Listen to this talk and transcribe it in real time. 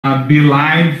be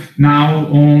live now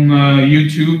on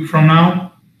YouTube from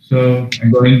now. So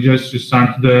I'm going just to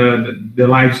start the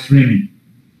live streaming.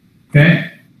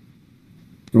 Okay?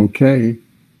 Okay.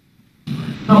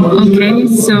 Okay,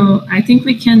 so I think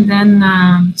we can then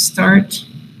start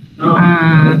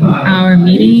our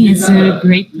meeting. It's a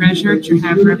great pleasure to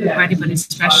have everybody, but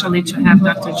especially to have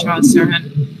Dr. Charles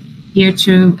Serhan here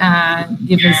to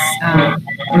give us a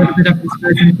little bit of his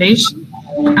presentation.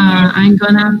 I'm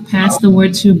gonna pass the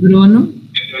word to Bruno.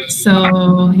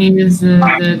 So he is the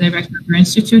director of our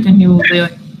institute, and he will be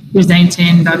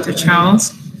presenting Dr.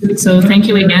 Charles. So thank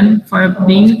you again for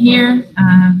being here,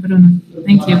 Bruno.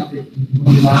 Thank you.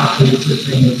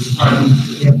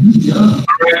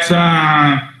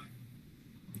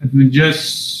 Let me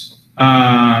just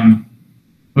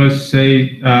first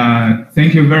say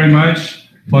thank you very much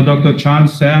for Dr.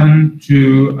 Charles Serhan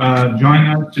to join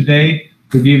us today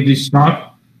to give this talk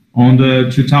on the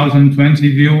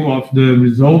 2020 view of the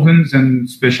Resolvins and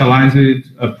specialized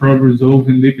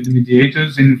pro-resolving lipid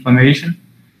mediators in inflammation.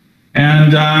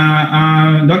 And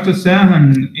Dr.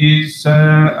 Serhan is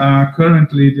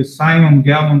currently the Simon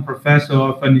Gellman Professor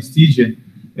of Anesthesia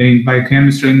in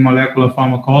Biochemistry and Molecular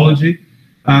Pharmacology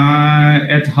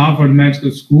at Harvard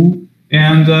Medical School.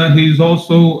 And he's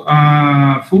also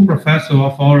full professor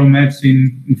of oral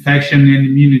medicine, infection and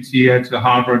immunity at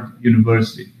Harvard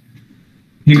University.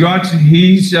 He got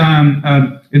his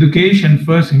education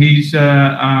first, his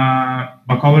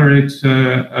baccalaureate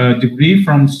degree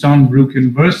from Stony Brook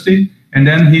University, and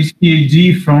then his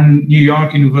PhD from New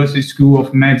York University School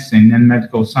of Medicine and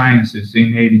Medical Sciences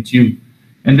in '82.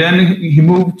 And then he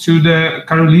moved to the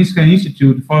Karolinska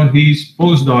Institute for his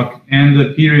postdoc and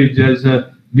the period as a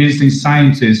visiting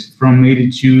scientist from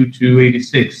 '82 to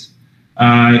 '86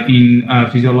 in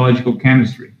physiological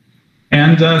chemistry.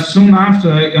 And soon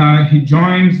after, he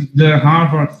joined the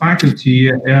Harvard faculty,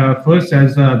 first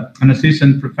as an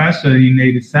assistant professor in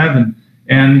 '87,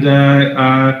 and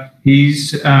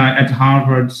he's at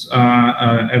Harvard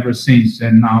ever since,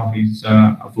 and now he's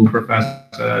a full professor,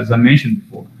 as I mentioned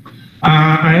before.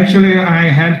 I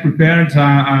had prepared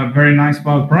a very nice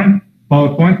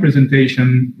PowerPoint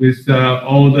presentation with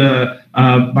all the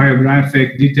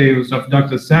biographic details of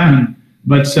Dr. Serhan.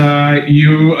 But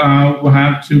you will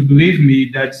have to believe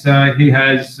me that he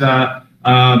has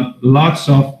lots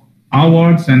of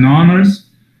awards and honors,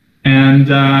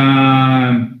 and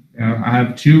I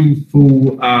have two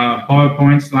full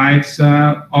PowerPoint slides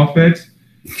of it.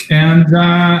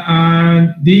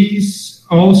 And these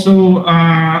also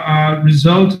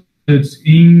resulted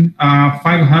in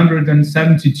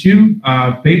 572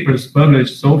 papers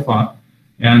published so far.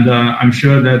 And I'm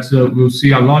sure that we'll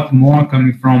see a lot more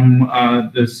coming from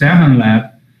the Serhan lab.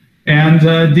 And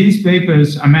these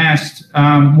papers amassed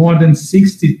more than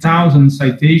 60,000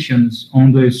 citations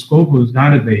on the Scopus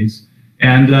database.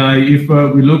 And if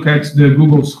we look at the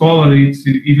Google Scholar, it's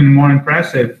even more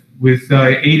impressive with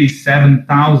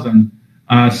 87,000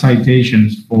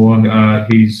 citations for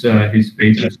his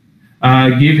papers,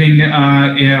 giving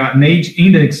an age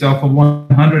index of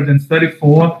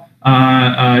 134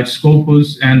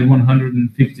 Scopus and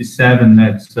 157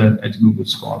 at Google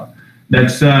Scholar.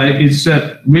 That's it's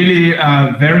really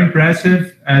very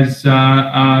impressive, as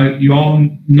you all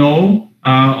know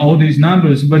all these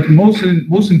numbers. But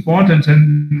most important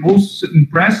and most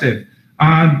impressive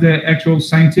are the actual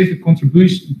scientific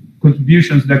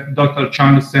contributions that Dr.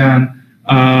 Charles Serhan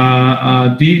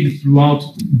did throughout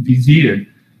this year.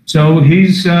 So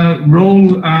his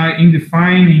role in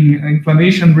defining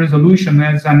inflammation resolution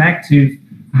as an active,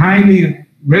 highly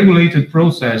regulated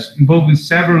process involving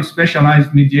several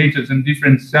specialized mediators and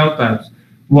different cell types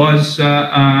was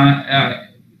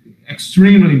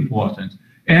extremely important.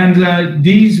 And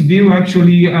this view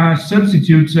actually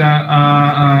substitutes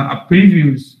a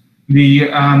previously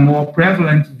more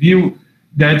prevalent view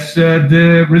that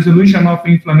the resolution of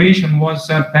inflammation was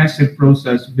a passive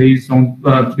process based on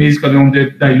basically on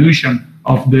the dilution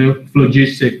of the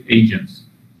phlogistic agents.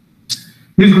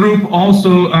 This group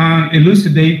also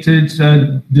elucidated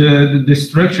the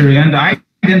structure and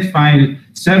identified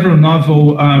several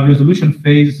novel resolution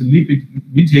phase lipid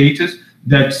mediators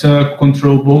that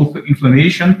control both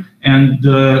inflammation and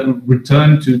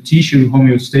return to tissue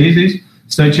homeostasis,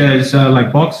 such as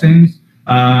lipoxins,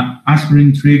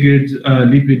 aspirin-triggered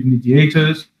lipid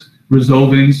mediators,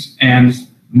 Resolvins, and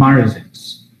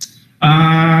marazines.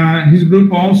 His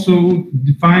group also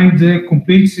defined the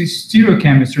complete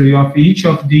stereochemistry of each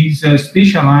of these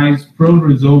specialized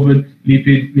pro-resolved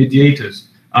lipid mediators,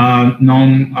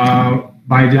 known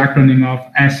by the acronym of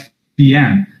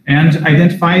SPM, and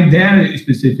identified their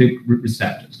specific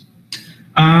receptors.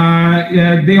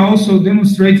 they also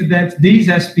demonstrated that these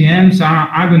SPMs are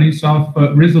agonists of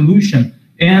resolution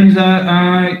and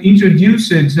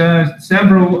introduced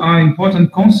several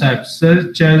important concepts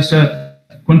such as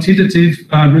quantitative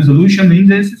resolution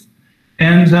indices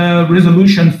and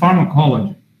resolution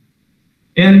pharmacology.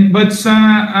 But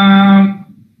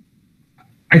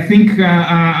I think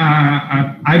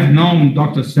I've known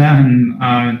Dr. Serhan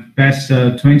past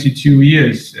 22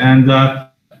 years, and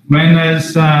when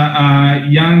as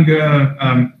younger,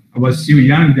 I was still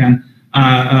young then,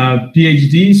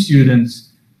 PhD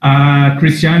students,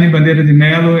 Cristiane Bandeira de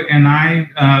Mello and I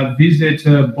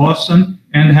visited Boston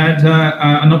and had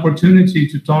an opportunity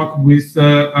to talk with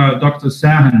Dr.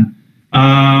 Serhan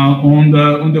on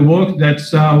the work that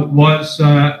was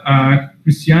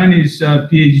Cristiane's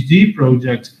PhD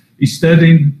project,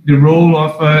 studying the role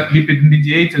of lipid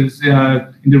mediators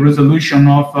in the resolution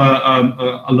of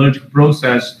allergic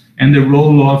process and the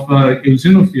role of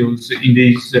eosinophils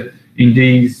in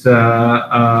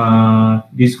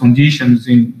these conditions,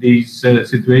 in these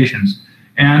situations.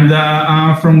 And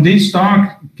from this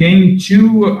talk came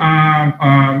two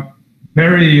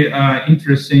very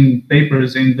interesting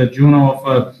papers in the Journal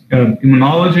of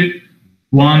Immunology.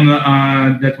 One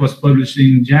that was published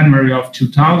in January of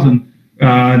 2000,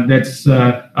 that's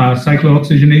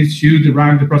cyclooxygenase 2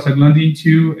 derived prostaglandin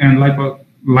 2 and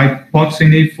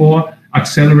lipoxin A4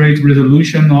 accelerate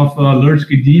resolution of allergic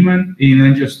edema in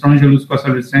angiostrongia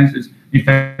leucocitosis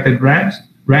infected rats,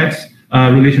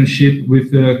 relationship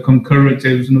with concurrent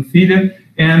eosinophilia,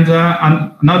 and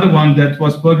another one that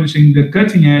was published in the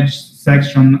cutting edge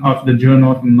section of the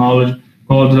Journal of Immunology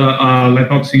called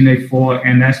lipoxin A4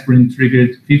 and aspirin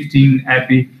triggered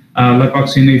 15-epi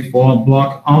lipoxin A4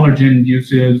 block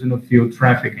allergen-induced eosinophil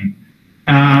trafficking.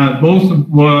 Both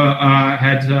were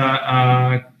had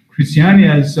Cristiane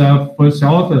as first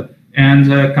author and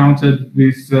counted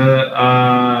with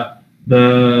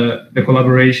the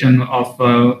collaboration of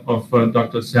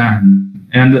Dr. Serhan.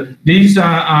 And these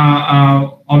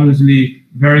are obviously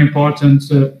very important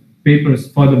papers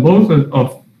for the both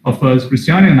of us,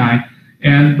 Cristiane and I.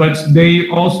 But they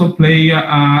also play a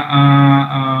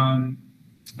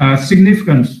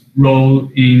significant role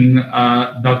in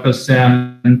Dr.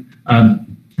 Serhan's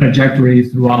trajectory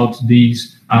throughout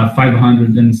these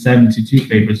 572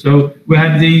 papers. So we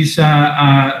had these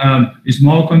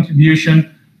small contribution,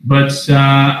 but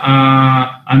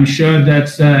I'm sure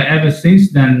that ever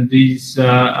since then, these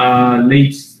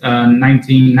late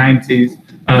 1990s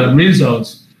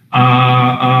results,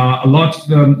 a lot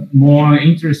more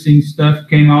interesting stuff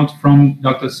came out from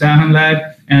Dr. Serhan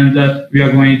lab, and we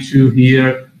are going to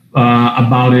hear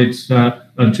about it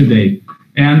today.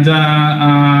 And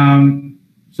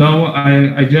so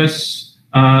I just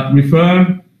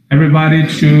refer everybody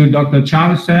to Dr.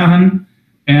 Charles Serhan,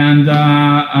 and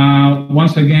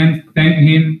once again, thank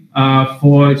him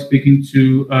for speaking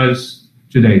to us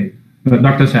today.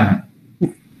 Dr. Serhan.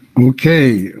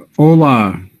 Okay.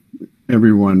 Hola,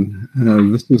 everyone.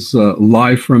 This is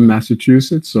live from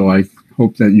Massachusetts, so I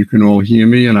hope that you can all hear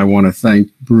me, and I want to thank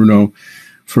Bruno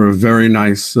for a very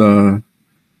nice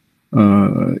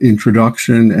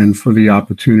introduction and for the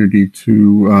opportunity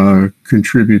to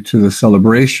contribute to the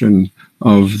celebration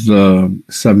of the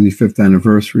 75th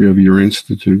anniversary of your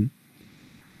institute.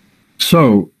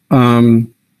 So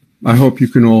I hope you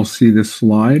can all see this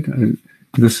slide.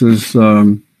 This is,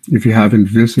 if you haven't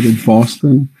visited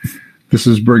Boston, this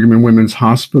is Brigham and Women's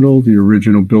Hospital, the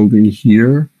original building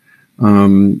here.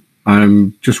 I'm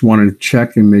just want to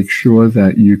check and make sure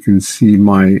that you can see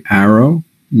my arrow.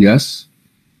 Yes.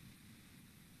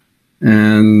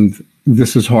 And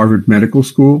this is Harvard Medical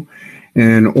School.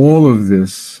 And all of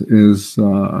this is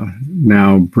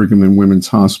now Brigham and Women's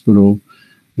Hospital.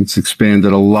 It's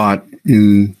expanded a lot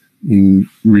in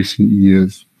recent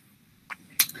years.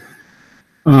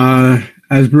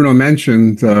 As Bruno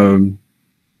mentioned,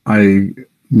 I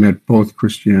met both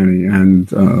Cristiane and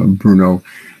Bruno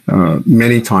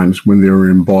many times when they were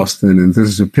in Boston. And this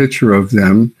is a picture of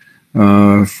them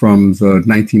from the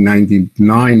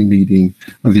 1999 meeting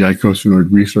of the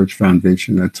Icosanoid Research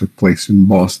Foundation that took place in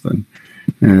Boston.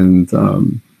 And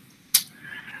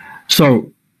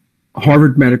so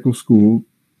Harvard Medical School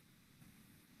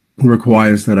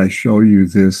requires that I show you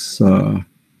this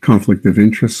conflict of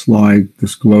interest slide,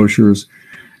 disclosures.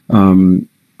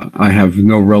 I have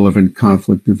no relevant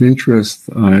conflict of interest.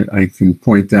 I can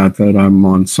point out that I'm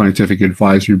on scientific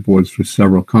advisory boards for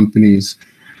several companies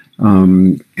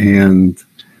and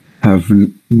have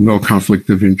no conflict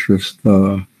of interest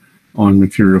on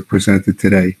material presented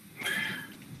today.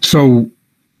 So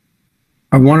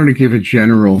I wanted to give a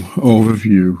general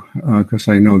overview because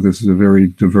I know this is a very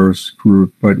diverse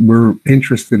group, but we're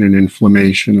interested in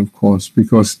inflammation, of course,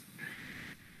 because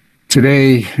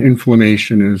today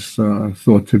inflammation is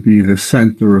thought to be the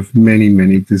center of many,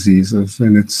 many diseases,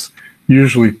 and it's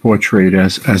usually portrayed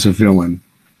as a villain.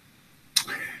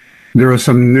 There are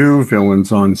some new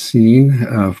villains on scene,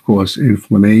 of course,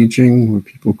 inflammaging, what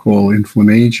people call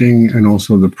inflammaging, and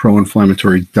also the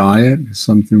pro-inflammatory diet is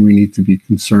something we need to be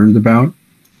concerned about.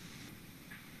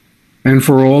 And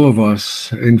for all of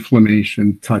us,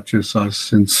 inflammation touches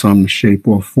us in some shape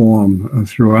or form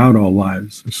throughout our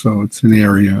lives. So it's an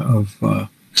area of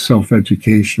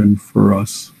self-education for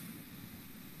us.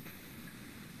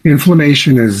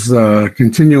 Inflammation is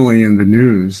continually in the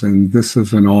news, and this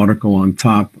is an article on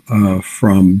top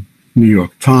from New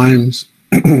York Times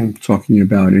talking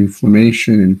about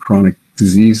inflammation and chronic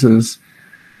diseases.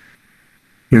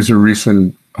 Here's a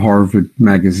recent Harvard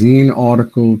Magazine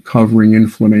article covering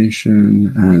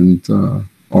inflammation and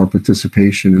our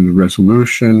participation in the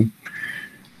resolution.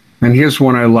 And here's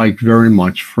one I like very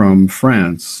much from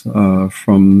France,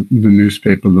 from the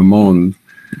newspaper Le Monde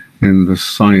in the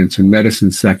Science and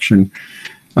Medicine section,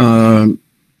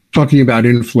 talking about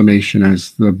inflammation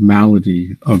as the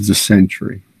malady of the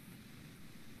century.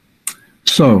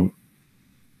 So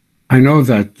I know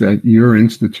that your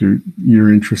institute,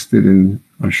 you're interested in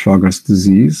Chagas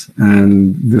disease,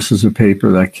 and this is a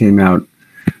paper that came out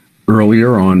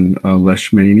earlier on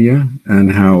leishmania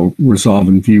and how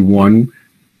Resolvin D1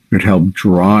 could help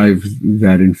drive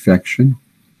that infection.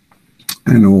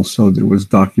 And also there was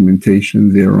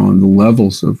documentation there on the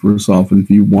levels of Resolvin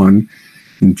D1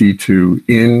 and D2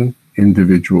 in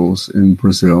individuals in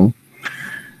Brazil.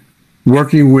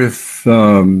 Working with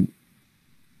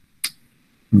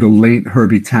the late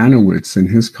Herbie Tanowitz and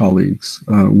his colleagues,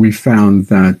 we found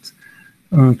that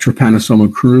Trypanosoma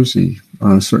cruzi,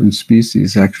 certain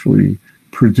species actually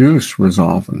produce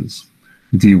resolvins,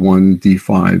 D1,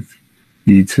 D5,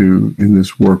 D2, in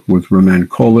this work with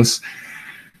Romancolis.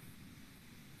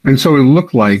 And so it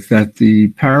looked like that the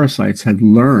parasites had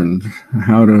learned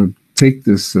how to take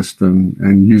this system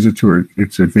and use it to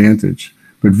its advantage.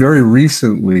 But very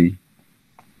recently,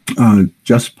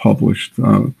 just published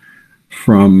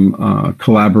from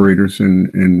collaborators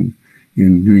in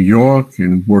New York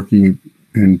and working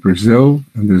in Brazil,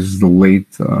 and this is the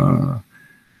late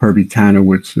Herbie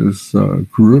Tanowitz's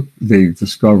group. They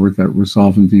discovered that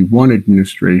Resolvin D1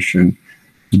 administration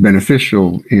is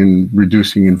beneficial in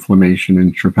reducing inflammation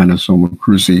in Trypanosoma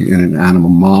cruzi in an animal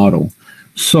model.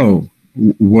 So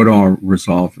what are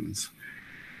resolvins?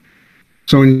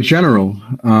 So in general,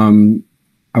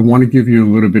 I want to give you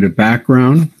a little bit of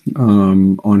background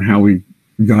on how we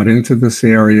got into this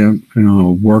area,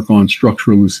 work on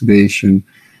structural elucidation,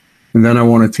 and then I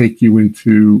want to take you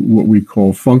into what we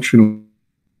call functional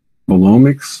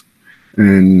omics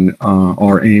and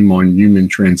our aim on human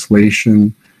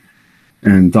translation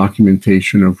and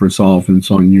documentation of resolvins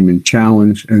on human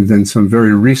challenge, and then some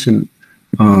very recent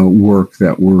work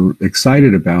that we're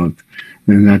excited about,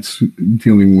 and that's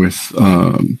dealing with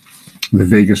the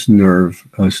vagus nerve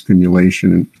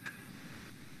stimulation and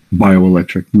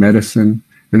bioelectric medicine.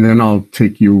 And then I'll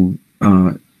take you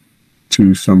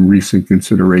to some recent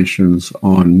considerations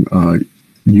on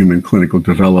human clinical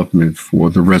development for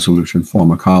the resolution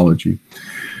pharmacology.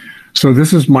 So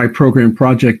this is my program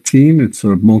project team. It's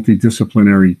a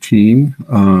multidisciplinary team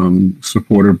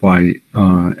supported by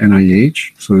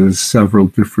NIH. So there's several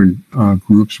different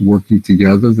groups working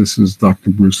together. This is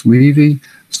Dr. Bruce Levy,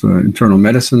 it's an internal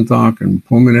medicine doc and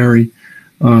pulmonary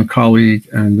colleague.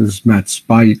 And this is Matt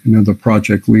Spite, another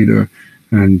project leader,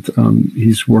 and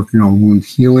he's working on wound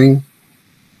healing.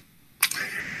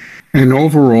 And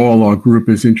overall, our group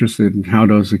is interested in how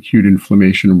does acute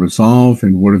inflammation resolve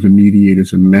and what are the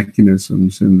mediators and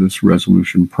mechanisms in this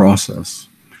resolution process.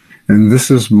 And this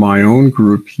is my own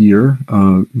group here,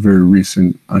 very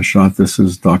recent shot. This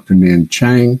is Dr. Nan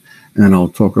Chang, and I'll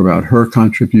talk about her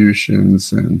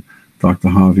contributions, and Dr.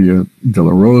 Javier De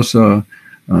La Rosa,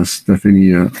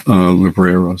 Stefania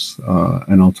Libreros,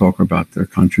 and I'll talk about their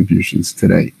contributions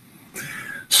today.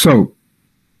 So,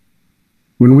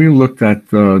 when we looked at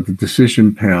the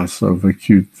decision paths of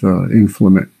acute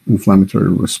inflammatory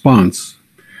response,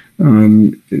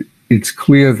 it's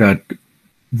clear that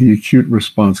the acute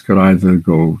response could either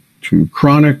go to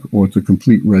chronic or to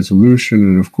complete resolution,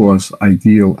 and of course,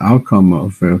 ideal outcome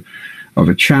of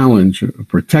a challenge, a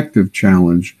protective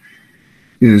challenge,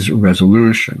 is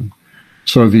resolution.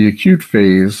 So the acute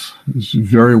phase is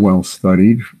very well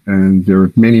studied, and there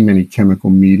are many, many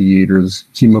chemical mediators,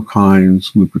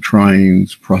 chemokines,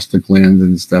 leukotrienes,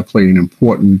 prostaglandins that play an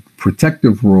important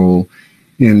protective role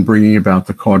in bringing about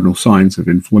the cardinal signs of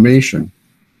inflammation.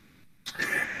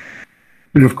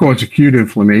 And of course, acute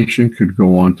inflammation could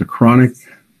go on to chronic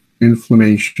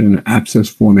inflammation, abscess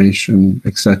formation,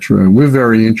 etc. And we're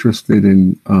very interested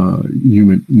in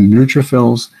human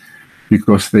neutrophils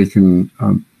because they can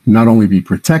not only be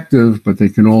protective, but they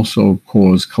can also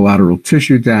cause collateral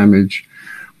tissue damage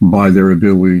by their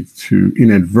ability to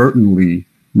inadvertently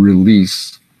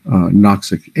release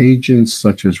noxic agents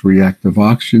such as reactive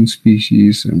oxygen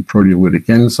species and proteolytic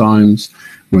enzymes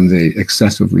when they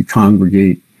excessively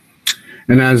congregate.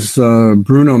 And as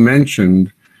Bruno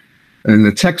mentioned, in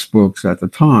the textbooks at the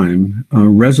time,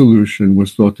 resolution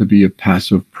was thought to be a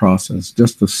passive process,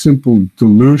 just a simple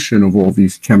dilution of all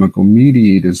these chemical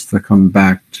mediators to come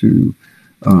back to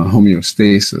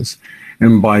homeostasis.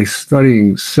 And by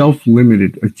studying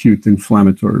self-limited acute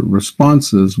inflammatory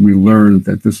responses, we learned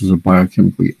that this is a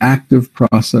biochemically active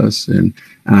process in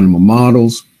animal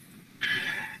models.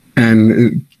 And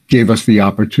it gave us the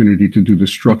opportunity to do the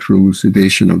structural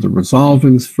elucidation of the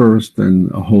Resolvins first, and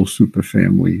a whole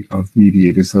superfamily of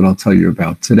mediators that I'll tell you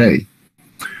about today.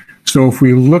 So if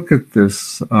we look at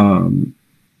this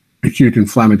acute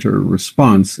inflammatory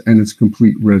response and its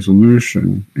complete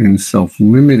resolution in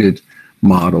self-limited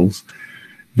models,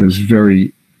 there's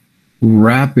very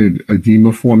rapid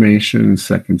edema formation in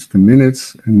seconds to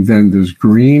minutes, and then this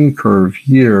green curve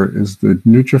here is the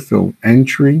neutrophil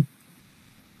entry,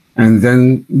 and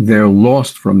then they're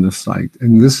lost from the site.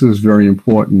 And this is very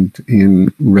important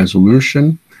in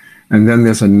resolution. And then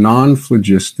there's a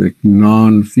non-phlogistic,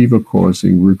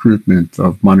 non-fever-causing recruitment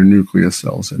of mononuclear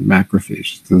cells and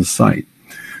macrophages to the site.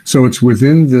 So it's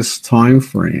within this time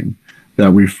frame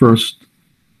that we first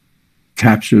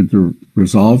captured the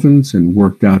Resolvins and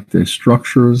worked out their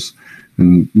structures.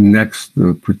 And next,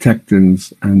 the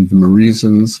protectins and the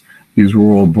merisins. These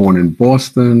were all born in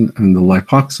Boston, and the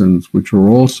lipoxins, which are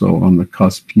also on the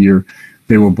cusp here,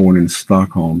 they were born in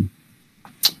Stockholm.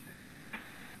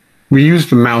 We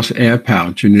used the mouse air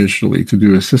pouch initially to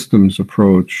do a systems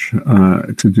approach,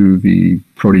 to do the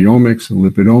proteomics and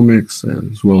lipidomics,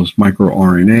 as well as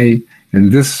microRNA.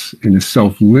 And this, in a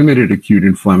self-limited acute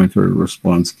inflammatory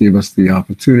response, gave us the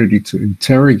opportunity to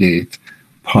interrogate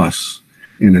pus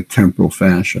in a temporal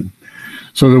fashion.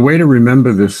 So the way to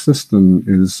remember this system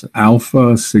is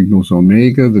alpha signals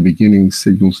omega, the beginning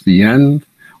signals the end,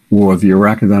 or the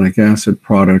arachidonic acid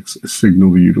products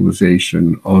signal the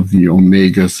utilization of the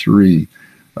omega-3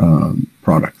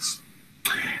 products.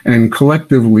 And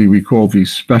collectively, we call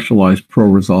these specialized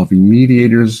pro-resolving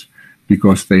mediators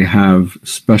because they have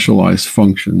specialized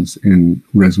functions in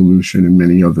resolution and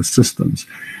many other systems.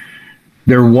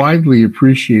 They're widely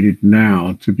appreciated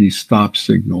now to be stop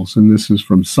signals, and this is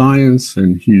from science,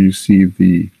 and here you see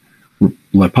the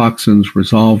lipoxins,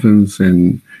 Resolvins,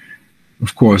 and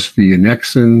of course the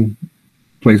annexin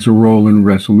plays a role in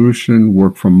resolution,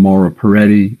 work from Mauro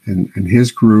Peretti and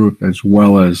his group, as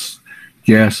well as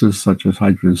gases such as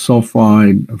hydrogen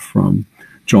sulfide from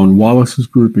John Wallace's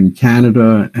group in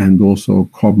Canada, and also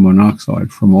carbon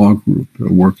monoxide from our group,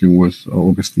 working with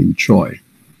Augustine Choi.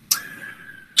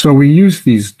 So we use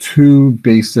these two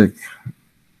basic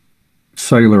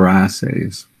cellular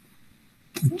assays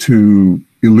to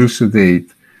elucidate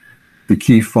the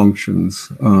key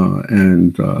functions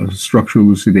and structural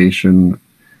elucidation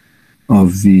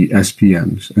of the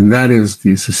SPMs. And that is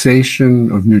the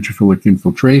cessation of neutrophilic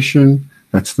infiltration,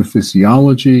 that's the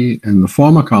physiology, and the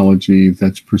pharmacology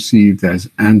that's perceived as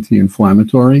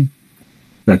anti-inflammatory,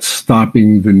 that's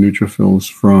stopping the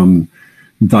neutrophils from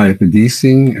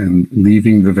diapedicing and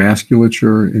leaving the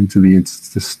vasculature into the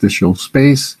interstitial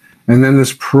space. And then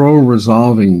this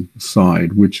pro-resolving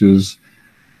side, which is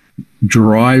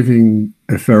driving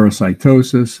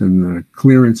efferocytosis and the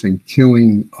clearance and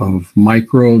killing of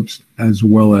microbes, as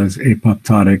well as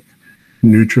apoptotic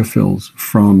neutrophils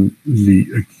from the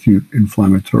acute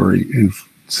inflammatory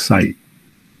site.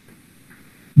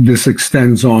 This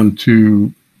extends on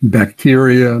to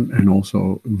bacteria and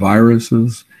also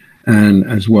viruses, and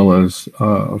as well as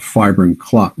fibrin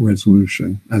clot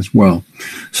resolution as well.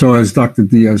 So as Dr.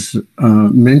 Diaz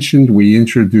mentioned, we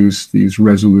introduced these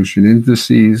resolution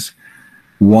indices.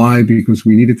 Why? Because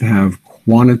we needed to have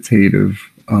quantitative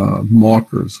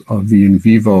markers of the in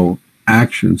vivo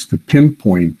actions to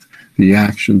pinpoint the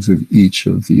actions of each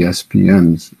of the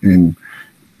SPMs in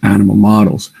animal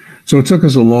models. So it took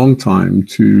us a long time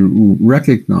to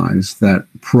recognize that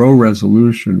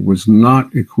pro-resolution was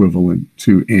not equivalent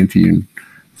to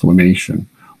anti-inflammation.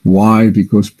 Why?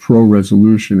 Because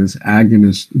pro-resolution is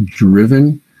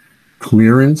agonist-driven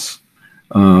clearance,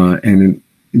 and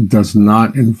it does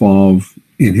not involve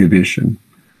inhibition,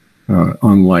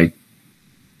 unlike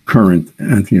current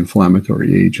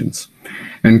anti-inflammatory agents.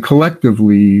 And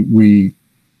collectively, we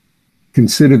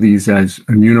consider these as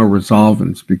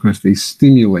immunoresolvins because they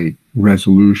stimulate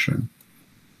resolution.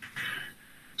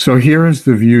 So here is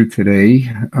the view today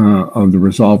of the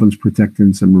resolvins,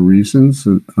 protectins, and merisins.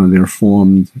 They're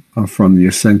formed from the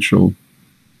essential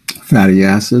fatty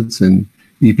acids, and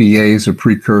EPA is a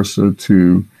precursor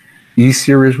to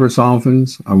E-series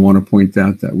resolvins. I want to point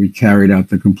out that we carried out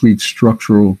the complete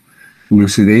structural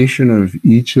elucidation of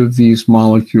each of these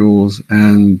molecules,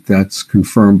 and that's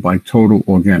confirmed by total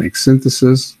organic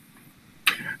synthesis.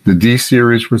 The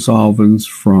D-series resolvins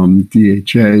from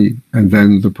DHA, and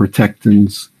then the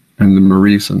protectins and the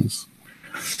merisins.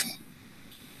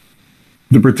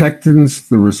 The protectins,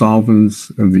 the resolvins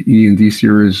of the E and D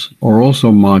series, are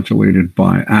also modulated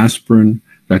by aspirin.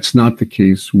 That's not the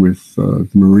case with the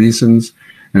merisins,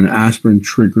 and aspirin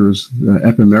triggers the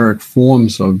epimeric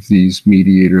forms of these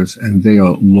mediators, and they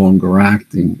are longer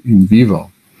acting in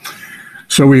vivo.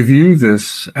 So we view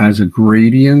this as a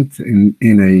gradient in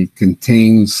a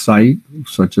contained site,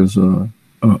 such as a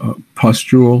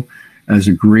pustule, as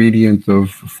a gradient of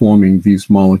forming these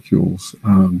molecules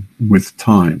with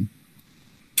time.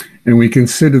 And we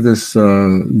consider this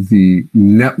the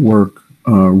network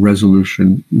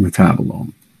resolution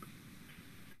metabolome.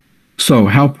 So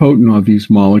how potent are these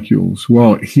molecules?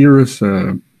 Well, here is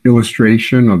an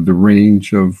illustration of the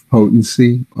range of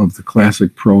potency of the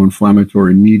classic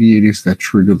pro-inflammatory mediators that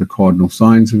trigger the cardinal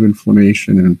signs of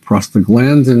inflammation, and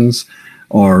prostaglandins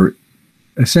are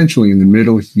essentially in the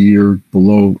middle here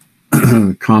below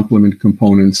complement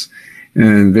components,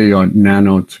 and they are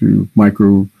nano to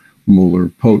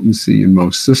micromolar potency in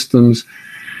most systems.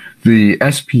 The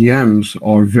SPMs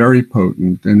are very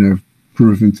potent and have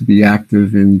proven to be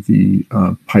active in the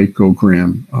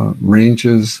picogram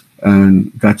ranges,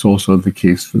 and that's also the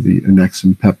case for the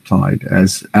annexin peptide,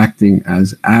 as acting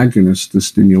as agonists to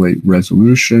stimulate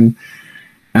resolution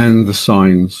and the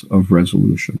signs of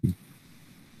resolution.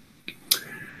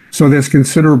 So there's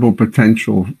considerable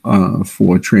potential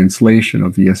for translation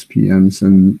of the SPMs,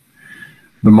 and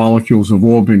the molecules have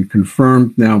all been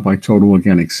confirmed now by total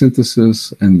organic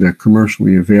synthesis, and they're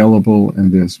commercially available,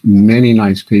 and there's many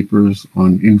nice papers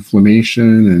on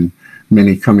inflammation, and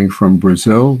many coming from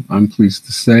Brazil, I'm pleased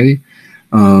to say.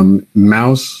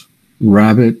 Mouse,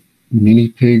 rabbit, mini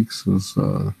pigs, those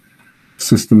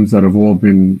systems that have all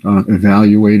been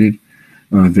evaluated.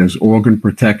 There's organ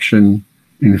protection,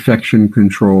 infection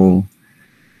control.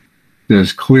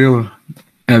 There's clear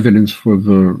evidence for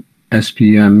the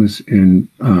SPMs in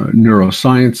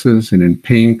neurosciences and in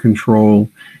pain control.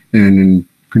 And in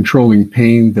controlling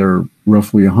pain, they're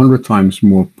roughly 100 times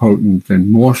more potent than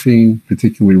morphine,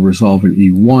 particularly Resolvin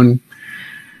E1.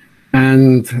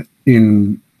 And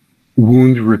in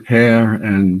wound repair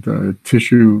and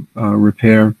tissue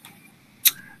repair,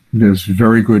 there's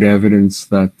very good evidence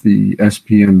that the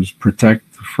SPMs protect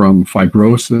from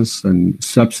fibrosis and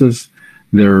sepsis.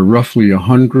 They're roughly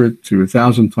 100 to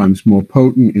 1,000 times more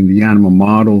potent in the animal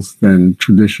models than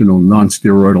traditional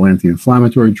non-steroidal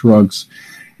anti-inflammatory drugs.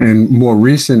 And more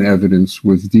recent evidence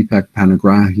with Deepak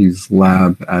Panigrahi's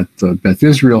lab at Beth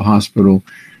Israel Hospital,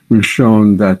 we've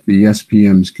shown that the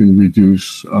SPMs can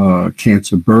reduce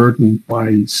cancer burden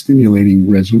by stimulating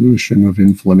resolution of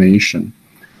inflammation.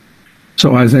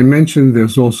 So as I mentioned,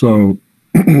 there's also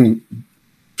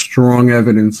strong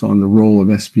evidence on the role of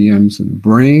SPMs in the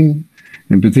brain,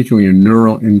 and particularly in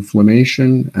neural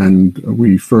inflammation. And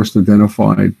we first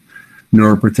identified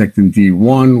neuroprotectin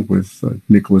D1 with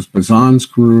Nicholas Bazan's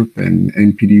group, and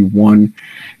NPD1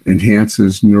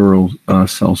 enhances neural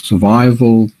cell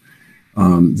survival.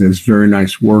 There's very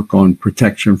nice work on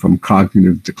protection from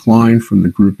cognitive decline from the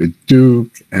group at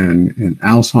Duke, and in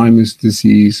Alzheimer's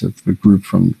disease of the group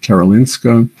from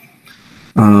Karolinska,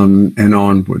 and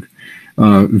onward.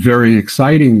 Very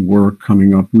exciting work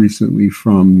coming up recently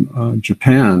from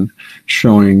Japan,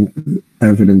 showing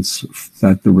evidence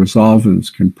that the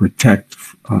resolvins can protect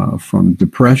from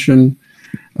depression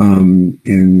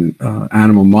in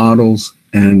animal models,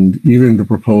 and even the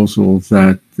proposal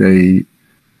that they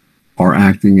are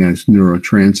acting as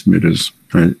neurotransmitters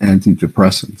and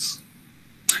antidepressants.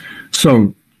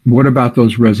 So what about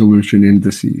those resolution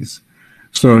indices?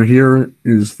 So here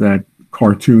is that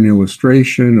cartoon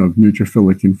illustration of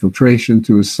neutrophilic infiltration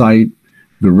to a site.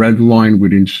 The red line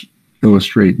would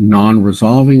illustrate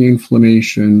non-resolving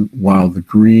inflammation, while the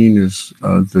green is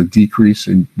the decrease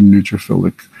in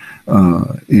neutrophilic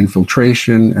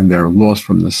infiltration and their loss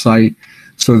from the site.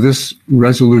 So this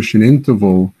resolution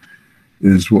interval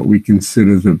is what we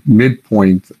consider the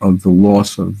midpoint of the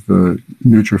loss of the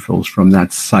neutrophils from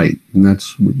that site. And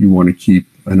that's what you want to keep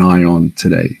an eye on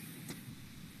today.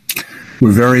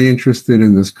 We're very interested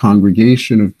in this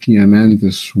congregation of PMN,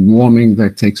 this swarming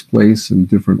that takes place in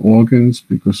different organs,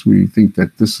 because we think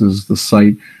that this is the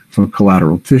site for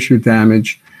collateral tissue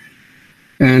damage.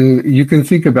 And you can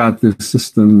think about this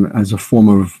system as a form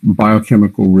of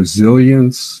biochemical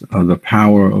resilience, the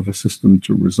power of a system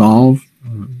to resolve.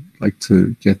 I'd like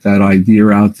to get that idea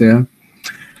out there.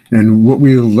 And what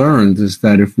we learned is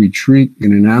that if we treat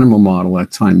in an animal model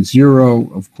at time 0,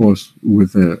 of course,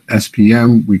 with a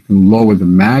SPM, we can lower the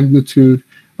magnitude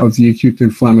of the acute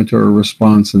inflammatory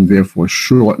response and therefore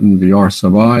shorten the R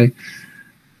sub I.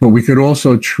 But we could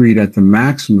also treat at the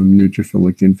maximum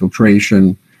neutrophilic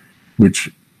infiltration, which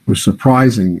was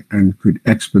surprising and could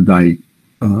expedite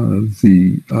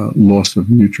the loss of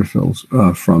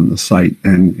neutrophils from the site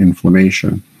and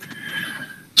inflammation.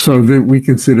 So we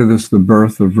consider this the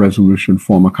birth of resolution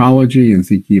pharmacology and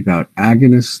thinking about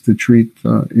agonists to treat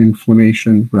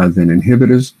inflammation rather than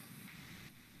inhibitors.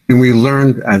 And we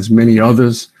learned, as many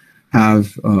others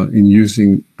have in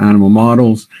using animal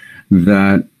models,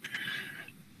 that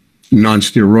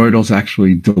non-steroidals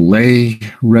actually delay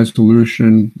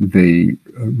resolution. They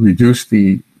reduce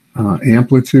the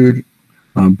amplitude,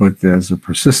 but there's a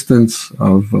persistence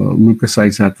of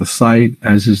leukocytes at the site,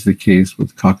 as is the case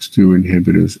with COX-2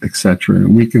 inhibitors, etc.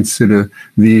 And we consider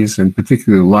these, and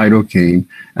particularly lidocaine,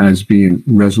 as being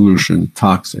resolution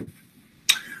toxic.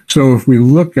 So if we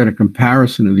look at a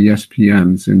comparison of the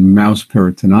SPMs in mouse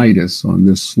peritonitis on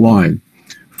this slide,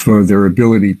 for their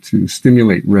ability to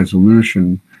stimulate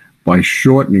resolution by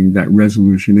shortening that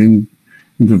resolution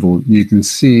interval, you can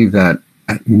see that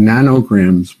at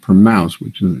nanograms per mouse,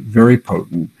 which is very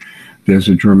potent, there's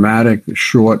a dramatic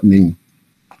shortening.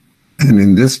 And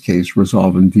in this case,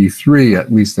 Resolvin D3,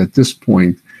 at least at this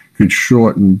point, could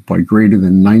shorten by greater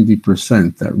than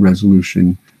 90% that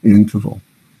resolution interval.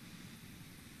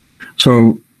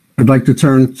 So I'd like to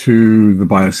turn to the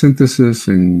biosynthesis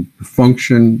and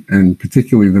function, and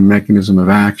particularly the mechanism of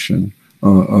action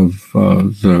of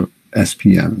the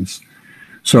SPMs.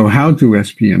 So how do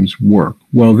SPMs work?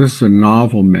 Well, this is a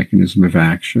novel mechanism of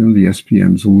action. The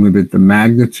SPMs limit the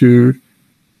magnitude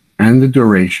and the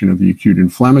duration of the acute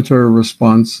inflammatory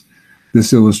response.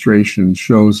 This illustration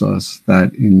shows us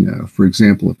that in, for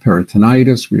example, a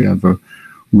peritonitis, we have a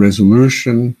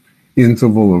resolution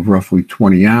interval of roughly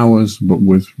 20 hours, but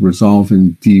with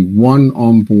Resolvin D1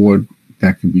 on board,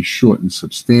 that can be shortened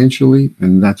substantially,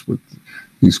 and that's what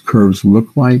these curves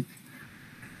look like.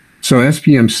 So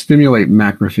SPMs stimulate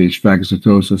macrophage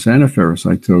phagocytosis and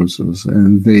efferocytosis,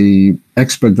 and they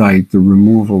expedite the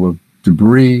removal of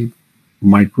debris,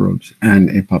 microbes, and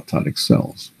apoptotic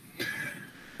cells.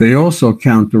 They also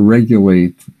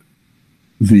counter-regulate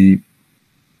the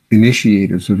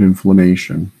initiators of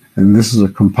inflammation, and this is a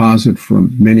composite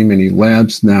from many, many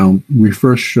labs. Now, we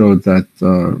first showed that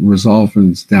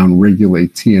Resolvins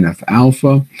downregulate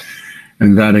TNF-alpha,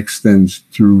 and that extends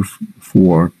through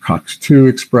for COX-2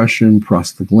 expression,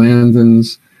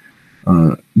 prostaglandins,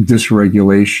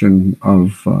 dysregulation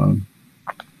of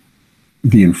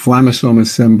the inflammasome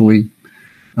assembly,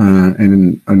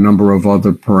 and a number of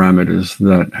other parameters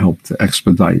that help to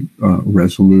expedite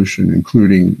resolution,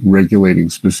 including regulating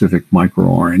specific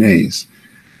microRNAs.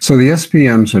 So the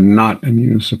SPMs are not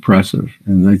immunosuppressive,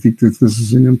 and I think that this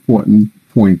is an important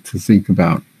point to think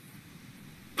about.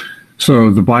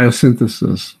 So the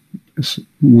biosynthesis,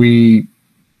 we,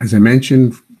 as I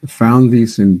mentioned, found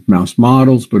these in mouse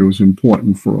models, but it was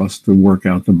important for us to work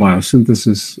out the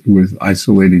biosynthesis with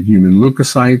isolated human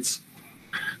leukocytes.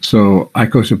 So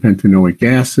eicosapentaenoic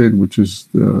acid, which is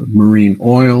the marine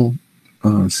oil,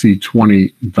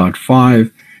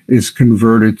 C20.5, is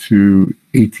converted to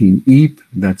 18-EAP,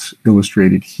 that's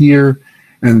illustrated here,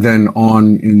 and then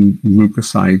on in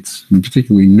leukocytes, and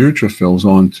particularly neutrophils,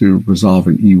 onto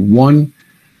Resolvin E1,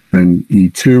 then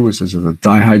E2 was as a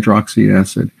dihydroxy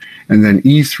acid, and then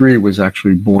E3 was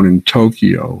actually born in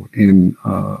Tokyo in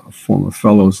a former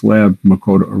fellow's lab,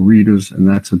 Makoto Arida's, and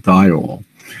that's a diol.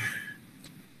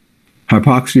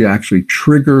 Hypoxia actually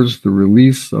triggers the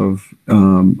release of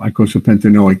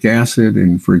eicosapentaenoic acid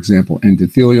in, for example,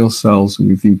 endothelial cells, and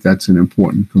we think that's an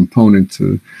important component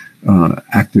to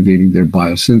activating their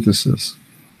biosynthesis.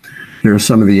 Here are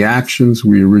some of the actions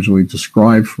we originally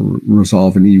described for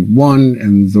Resolvin E1,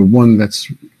 and the one that's,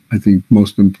 I think,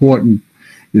 most important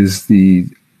is the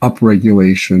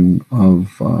upregulation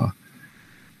of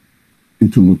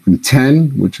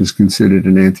interleukin-10, which is considered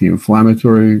an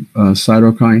anti-inflammatory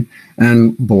cytokine,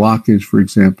 and blockage, for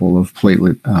example, of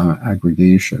platelet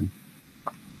aggregation.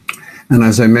 And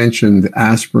as I mentioned,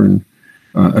 aspirin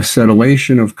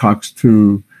acetylation of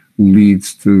COX-2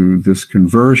 leads to this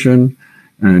conversion,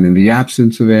 And in the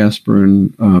absence of aspirin,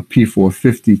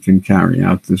 P450 can carry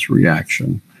out this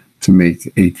reaction to make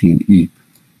 18-EAP.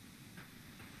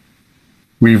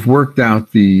 We've worked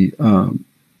out the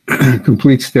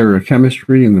complete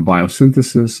stereochemistry and the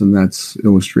biosynthesis, and that's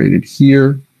illustrated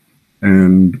here.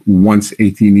 And once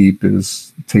 18-EAP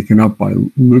is taken up by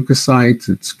leukocytes,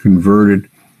 it's converted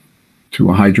to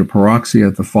a hydroperoxy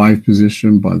at the 5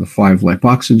 position by the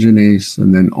 5-lipoxygenase,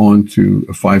 and then on to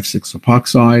a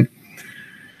 5,6-epoxide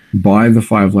by the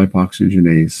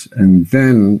 5-lipoxygenase. And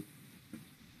then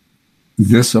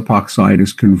this epoxide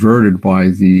is converted by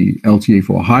the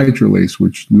LTA4 hydrolase,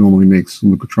 which normally makes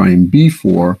leukotriene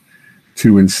B4,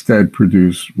 to instead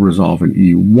produce Resolvin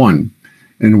E1.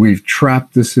 And we've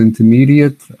trapped this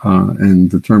intermediate and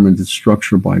determined its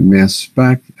structure by mass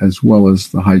spec, as well as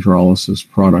the hydrolysis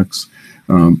products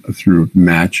through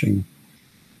matching.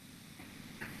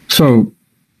 So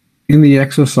in the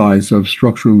exercise of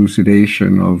structural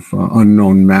elucidation of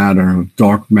unknown matter, of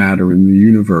dark matter in the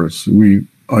universe, we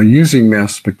are using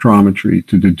mass spectrometry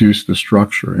to deduce the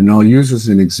structure. And I'll use as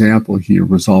an example here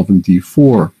Resolvin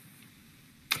D4.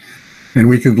 And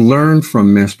we could learn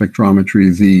from mass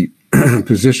spectrometry the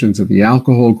positions of the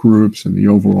alcohol groups and the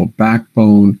overall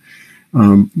backbone.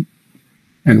 And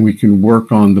we can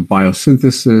work on the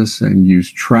biosynthesis and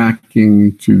use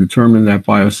tracking to determine that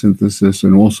biosynthesis,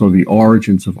 and also the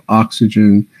origins of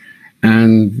oxygen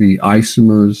and the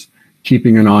isomers,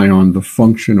 keeping an eye on the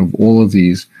function of all of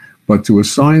these. But to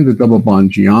assign the double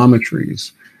bond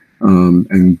geometries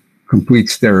and complete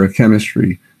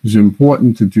stereochemistry, it's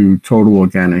important to do total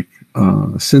organic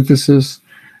synthesis,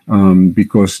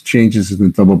 because changes in the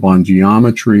double bond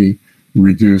geometry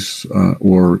reduce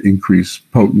or increase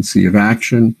potency of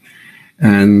action.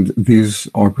 And these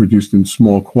are produced in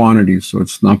small quantities, so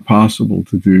it's not possible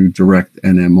to do direct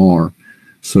NMR.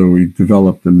 So we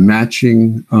developed a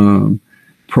matching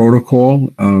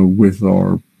protocol with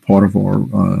part of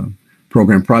our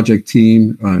program project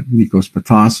team. Nikos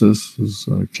Patasis has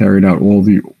carried out all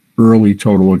the early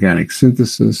total organic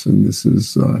synthesis, and this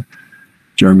is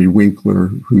Jeremy Winkler,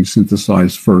 who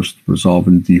synthesized first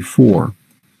Resolvin D4.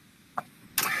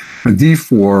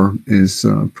 D4 is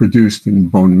produced in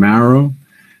bone marrow,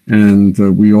 and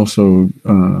we also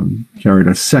carried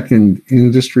a second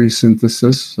industry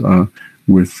synthesis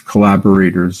with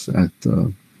collaborators at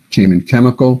Cayman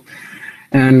Chemical.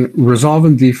 And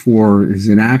Resolvin D4 is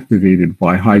inactivated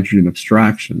by hydrogen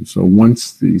abstraction. So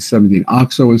once the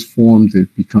 17-oxo is formed,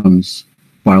 it becomes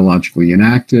biologically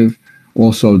inactive.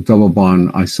 Also, double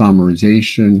bond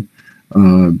isomerization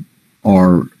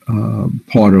are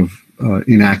part of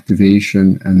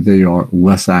inactivation, and they are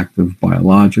less active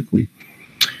biologically.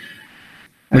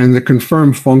 And the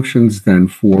confirmed functions then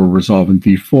for Resolvin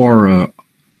D4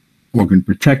 organ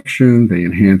protection, they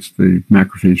enhance the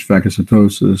macrophage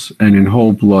phagocytosis, and in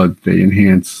whole blood, they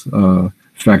enhance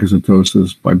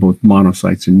phagocytosis by both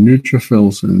monocytes and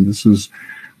neutrophils. And this is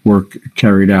work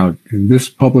carried out in this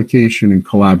publication in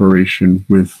collaboration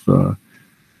with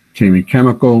Cayman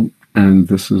Chemical. And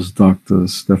this is Dr.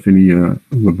 Stefania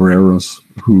Libreros,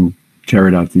 who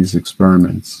carried out these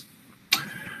experiments.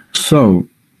 So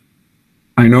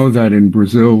I know that in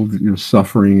Brazil, you're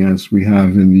suffering, as we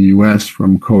have in the US,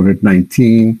 from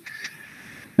COVID-19.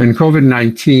 And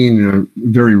COVID-19, a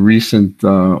very recent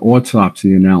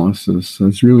autopsy analysis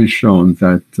has really shown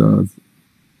that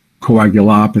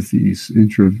coagulopathies,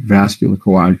 intravascular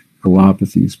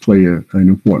coagulopathies, play an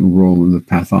important role in the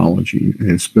pathology,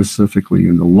 specifically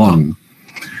in the lung.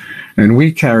 And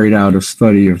we carried out a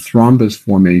study of thrombus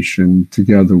formation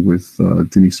together with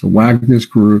Denisa Wagner's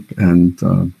group and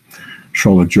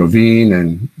Shola Jovine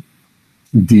and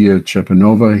Dia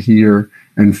Chepanova here,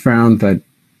 and found that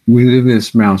within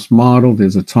this mouse model,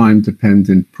 there's a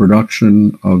time-dependent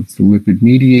production of the lipid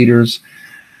mediators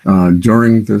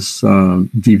during this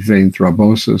deep vein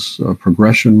thrombosis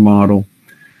progression model.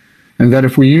 And that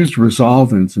if we used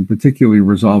resolvins, and particularly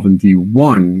Resolvin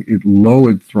D1, it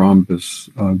lowered thrombus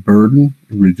burden,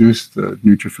 reduced the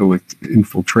neutrophilic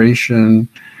infiltration,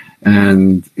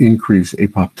 and increased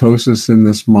apoptosis in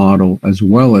this model, as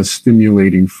well as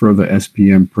stimulating further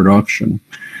SPM production.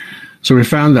 So we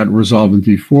found that Resolvin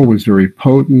D4 was very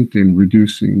potent in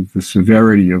reducing the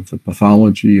severity of the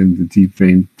pathology in the deep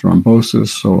vein thrombosis.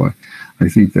 So I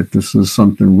think that this is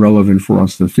something relevant for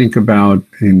us to think about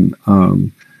in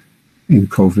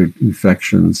COVID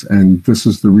infections. And this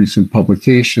is the recent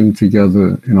publication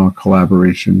together in our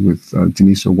collaboration with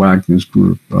Denisa Wagner's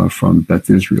group from Beth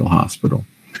Israel Hospital.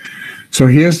 So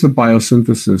here's the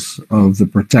biosynthesis of the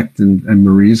protectin and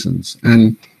merisins.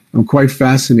 And I'm quite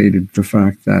fascinated with the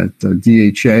fact that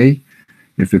DHA,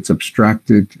 if it's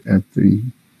abstracted at the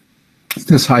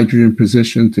this hydrogen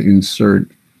position to insert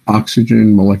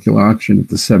oxygen, molecular oxygen at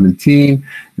the 17.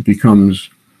 It becomes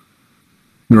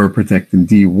neuroprotectin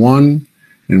D1,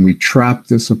 and we trap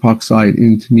this epoxide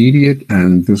intermediate,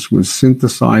 and this was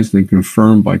synthesized and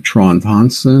confirmed by Trond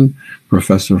Hansen,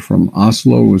 professor from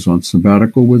Oslo, who was on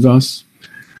sabbatical with us,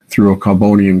 through a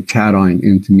carbonium cation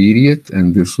intermediate,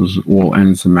 and this was all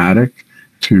enzymatic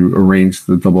to arrange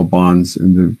the double bonds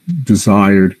in the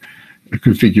desired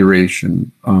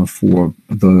configuration for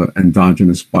the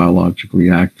endogenous biologically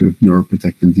active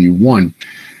neuroprotectin D1.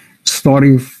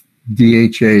 Starting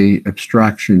DHA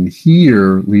abstraction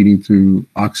here, leading to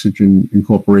oxygen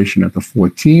incorporation at the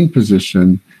 14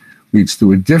 position, leads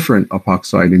to a different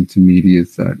epoxide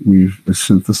intermediate that we've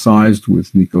synthesized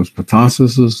with Nikos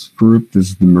Patasis's group. This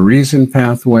is the Merizin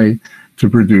pathway to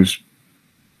produce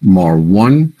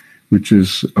MAR1, which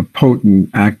is a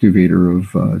potent activator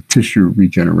of tissue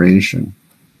regeneration.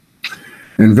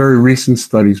 And very recent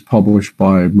studies published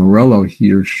by Morello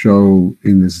here show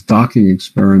in this docking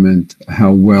experiment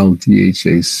how well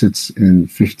DHA sits in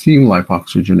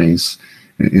 15-lipoxygenase,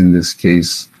 in this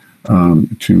case,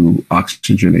 to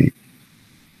oxygenate.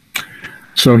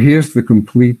 So here's the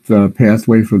complete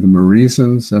pathway for the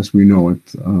Merizins as we know it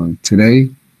today.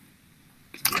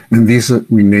 And these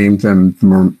we named them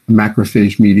the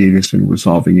macrophage mediators in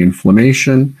resolving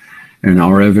inflammation. And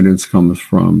our evidence comes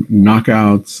from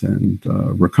knockouts and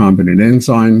recombinant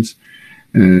enzymes.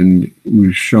 And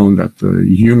we've shown that the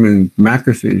human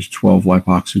macrophage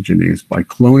 12-lipoxygenase, by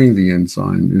cloning the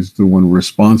enzyme, is the one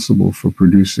responsible for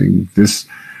producing this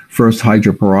first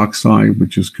hydroperoxide,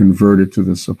 which is converted to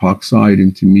this epoxide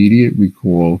intermediate we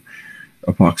call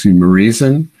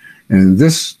epoxymerizin. And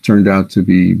this turned out to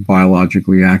be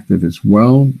biologically active as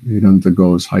well. It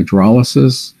undergoes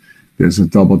hydrolysis. There's a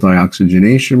double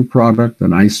dioxygenation product,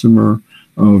 an isomer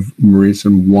of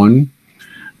merizin 1,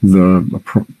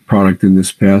 the product in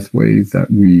this pathway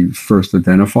that we first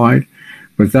identified.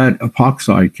 But that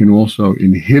epoxide can also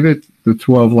inhibit the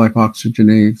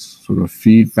 12-lipoxygenase sort of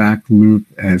feedback loop,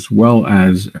 as well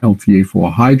as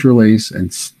LTA4 hydrolase,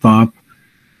 and stop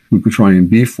glucotriene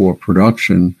B4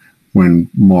 production when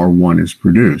MAR1 is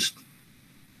produced.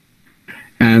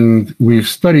 And we've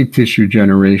studied tissue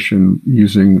generation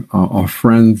using our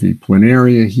friend, the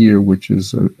planaria here, which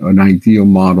is an ideal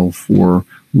model for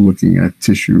looking at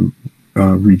tissue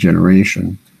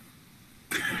regeneration.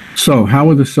 So how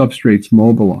are the substrates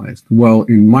mobilized? Well,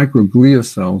 in microglia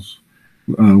cells,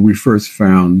 we first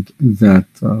found that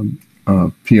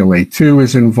PLA2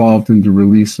 is involved in the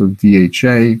release of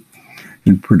DHA,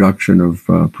 in production of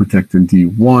protectin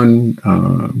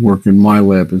D1, work in my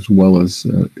lab as well as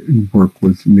work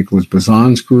with Nicolas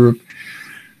Bazan's group.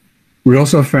 We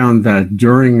also found that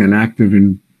during an active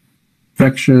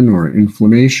infection or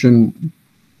inflammation,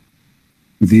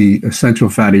 the essential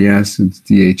fatty acids,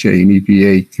 DHA and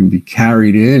EPA, can be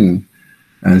carried in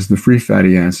as the free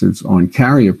fatty acids on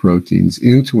carrier proteins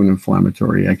into an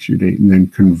inflammatory exudate and then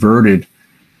converted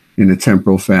in a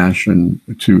temporal fashion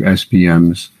to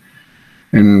SPMs.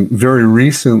 And very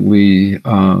recently,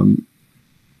 Makoto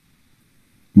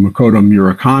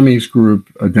Murakami's group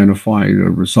identified a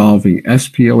resolving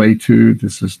SPLA2.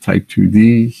 This is type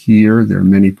 2D here. There are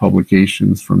many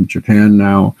publications from Japan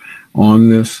now on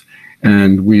this.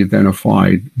 And we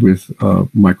identified with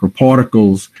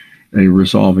microparticles a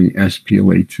resolving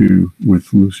SPLA2 with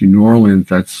leucinorelin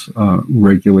that's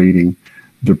regulating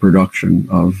the production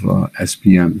of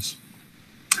SPMs.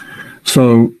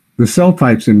 So the cell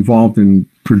types involved in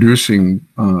producing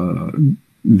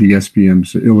the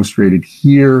SPMs are illustrated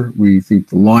here. We think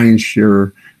the lion's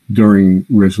share during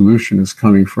resolution is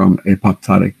coming from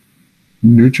apoptotic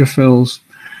neutrophils,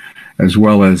 as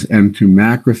well as M2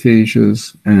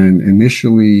 macrophages, and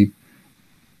initially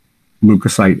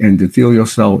leukocyte endothelial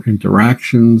cell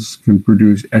interactions can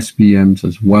produce SPMs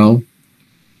as well.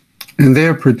 And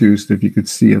they're produced, if you could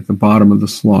see at the bottom of the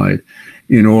slide,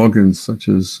 in organs such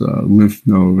as lymph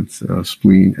nodes,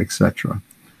 spleen, etc.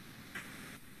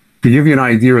 To give you an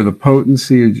idea of the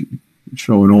potency,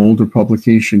 show an older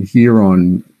publication here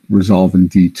on Resolvin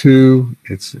D2.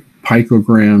 It's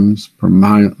picograms per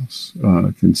mouse,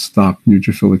 can stop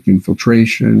neutrophilic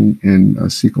infiltration in a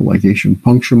cecal ligation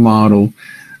puncture model.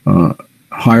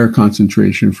 Higher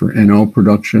concentration for NO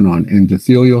production on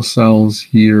endothelial cells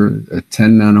here at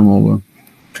 10 nanomolar.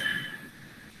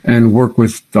 And work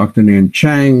with Dr. Nan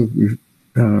Chang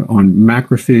on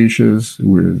macrophages,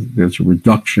 where there's a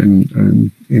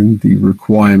reduction in the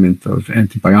requirement of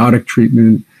antibiotic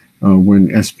treatment when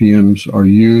SPMs are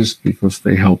used, because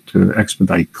they help to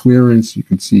expedite clearance. You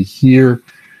can see here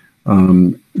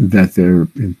that they're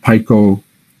in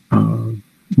picomolar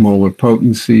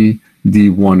potency,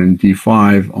 D1 and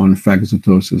D5 on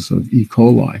phagocytosis of E.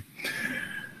 coli.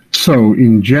 So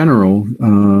in general,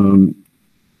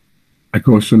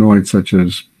 icosanoids such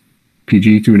as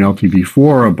PGE2 and LTB4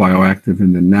 are bioactive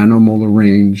in the nanomolar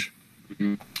range,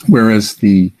 whereas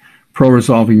the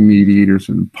pro-resolving mediators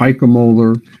in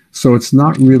picomolar. So it's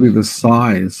not really the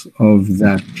size of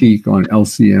that peak on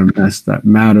LCMS that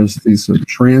matters. These are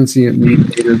transient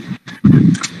mediators.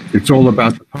 It's all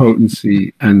about the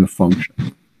potency and the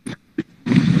function.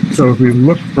 So if we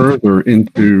look further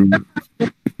into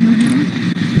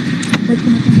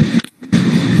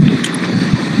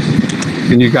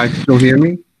can you guys still hear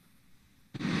me?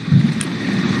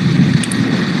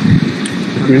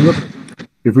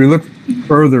 If we look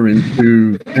further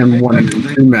into M1 and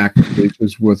M2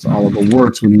 macrophages with Oliver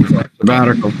Wirtz when he was on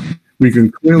sabbatical, we can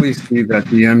clearly see that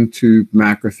the M2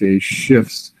 macrophage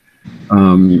shifts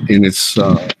in its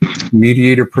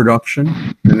mediator production,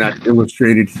 and that's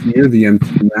illustrated here. The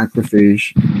M2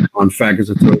 macrophage on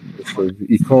phagocytosis of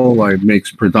E. coli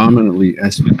makes predominantly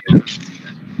SPM.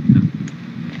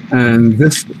 And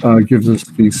this gives us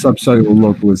the subcellular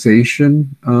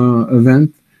localization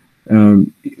event,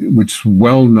 which is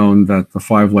well known that the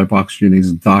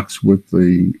 5-lipoxygenase docks with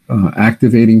the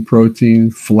activating protein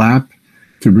FLAP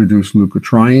to produce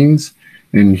leukotrienes.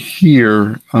 And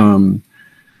here,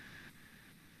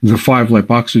 the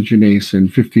 5-lipoxygenase and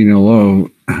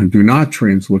 15-LO do not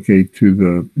translocate to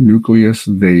the nucleus.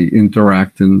 They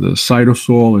interact in the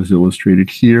cytosol, as illustrated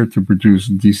here, to produce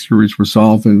D-series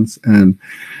resolvins. And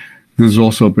this has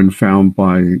also been found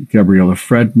by Gabriela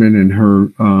Fredman in her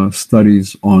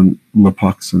studies on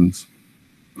lipoxins.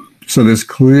 So there's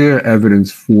clear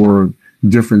evidence for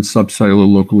different subcellular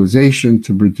localization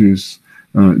to produce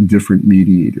different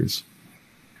mediators.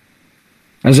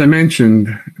 As I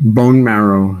mentioned, bone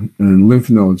marrow and lymph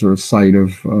nodes are a site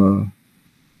of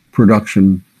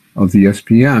production of the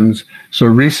SPMs. So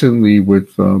recently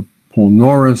with Paul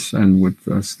Norris and with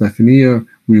Stefania,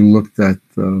 we looked at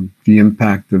the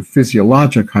impact of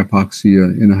physiologic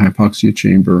hypoxia in a hypoxia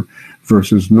chamber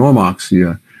versus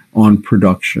normoxia on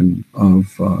production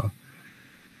of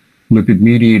lipid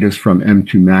mediators from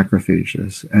M2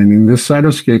 macrophages. And in this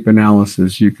cytoscape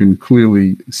analysis, you can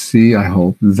clearly see, I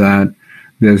hope, that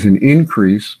there's an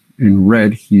increase in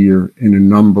red here in a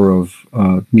number of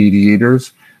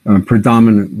mediators,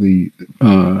 predominantly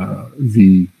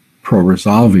the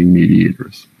pro-resolving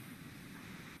mediators.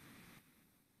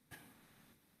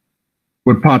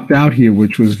 What popped out here,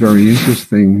 which was very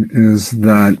interesting, is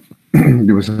that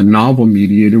there was a novel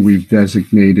mediator we've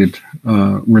designated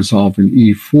Resolvin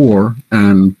E4,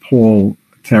 and Paul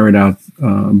carried out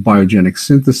biogenic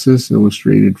synthesis,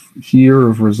 illustrated here,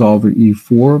 of Resolvin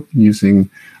E4 using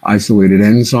isolated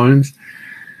enzymes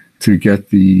to get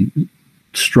the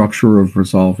structure of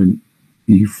Resolvin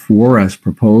E4 as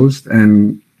proposed.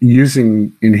 And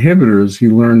using inhibitors, he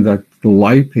learned that the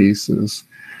lipases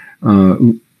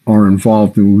are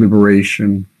involved in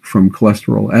liberation from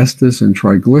cholesterol esters and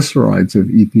triglycerides of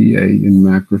EPA in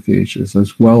macrophages,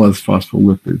 as well as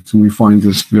phospholipids. And we find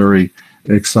this very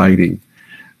exciting.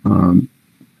 On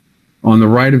the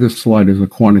right of the slide is a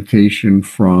quantitation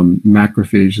from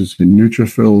macrophages and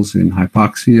neutrophils in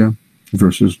hypoxia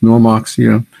versus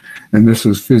normoxia. And this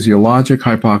is physiologic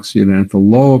hypoxia. And at the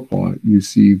lower part, you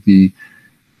see the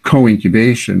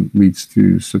co-incubation leads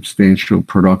to substantial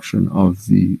production of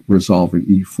the Resolvin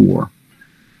E4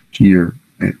 here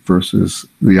versus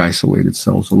the isolated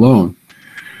cells alone.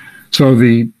 So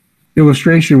the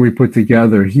illustration we put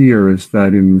together here is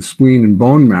that in the spleen and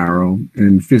bone marrow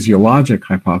in physiologic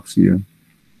hypoxia,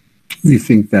 we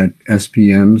think that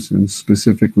SPMs and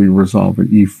specifically Resolvin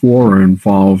E4 are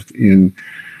involved in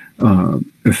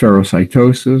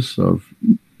efferocytosis of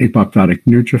apoptotic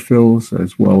neutrophils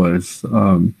as well as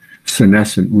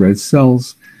senescent red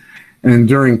cells. And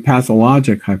during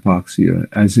pathologic hypoxia,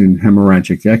 as in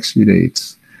hemorrhagic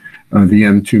exudates, the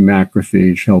M2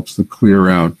 macrophage helps to clear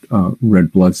out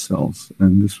red blood cells.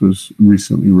 And this was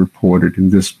recently reported in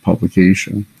this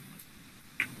publication.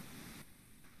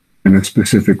 And a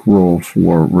specific role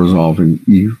for Resolvin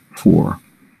E4.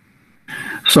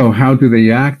 So how do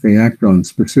they act? They act on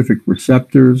specific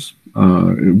receptors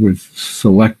with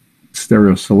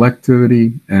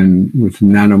stereoselectivity and with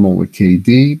nanomolar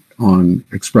KD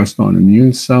expressed on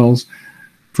immune cells.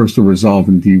 First, the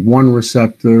Resolvin D1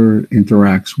 receptor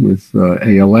interacts with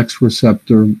ALX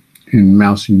receptor in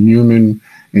mouse and human,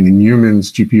 and in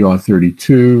humans,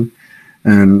 GPR32,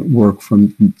 and work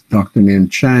from Dr. Nan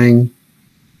Chang.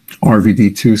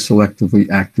 RVD2 selectively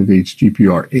activates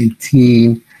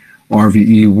GPR18.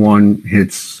 RVE1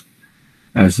 hits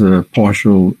as a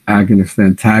partial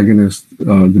agonist-antagonist,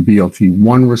 the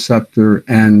BLT1 receptor,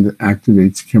 and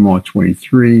activates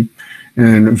KMR23.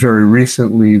 And very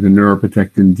recently, the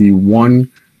neuroprotectin D1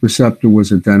 receptor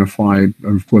was identified.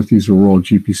 Of course, these are all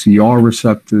GPCR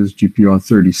receptors,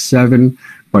 GPR37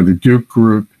 by the Duke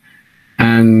group.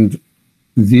 And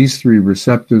these three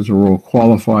receptors are all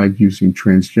qualified using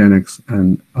transgenics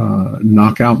and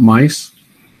knockout mice.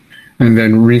 And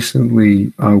then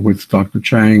recently, with Dr.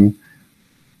 Chang,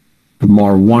 the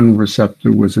MAR1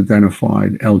 receptor was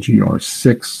identified,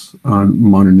 LGR6 on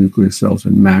mononuclear cells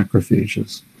and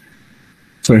macrophages.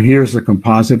 So here's the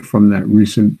composite from that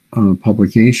recent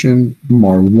publication.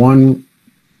 MAR1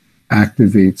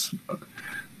 activates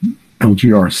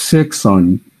LGR6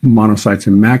 on monocytes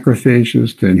and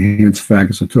macrophages to enhance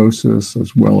phagocytosis,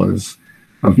 as well as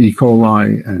of E.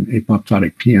 coli and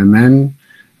apoptotic PMN,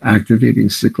 activating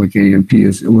cyclic AMP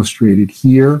is illustrated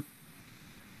here.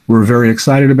 We're very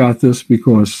excited about this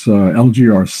because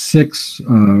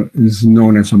LGR6 is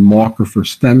known as a marker for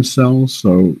stem cells,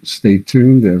 so stay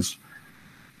tuned. There's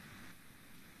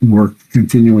work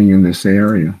continuing in this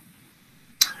area.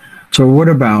 So what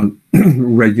about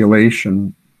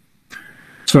regulation?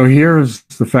 So here's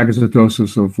the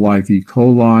phagocytosis of live E.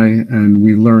 coli, and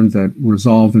we learned that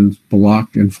Resolvins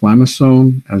block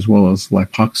inflammasome as well as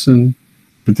lipoxin,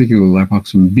 particularly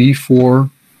lipoxin B4.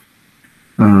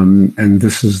 And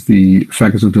this is the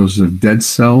phagocytosis of dead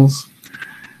cells.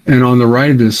 And on the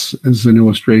right, this is an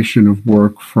illustration of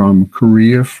work from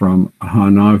Korea, from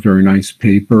Hana, a very nice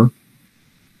paper,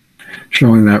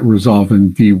 showing that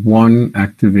Resolvin D1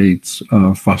 activates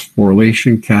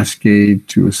phosphorylation cascade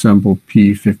to assemble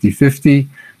P5050,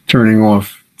 turning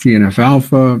off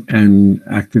TNF-alpha and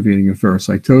activating a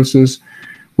phagocytosis.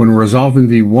 When Resolvin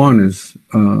D1 is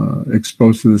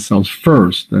exposed to the cells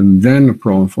first, and then a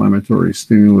pro-inflammatory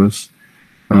stimulus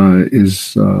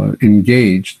is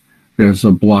engaged, there's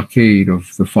a blockade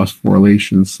of the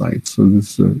phosphorylation site. So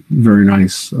this is a very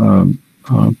nice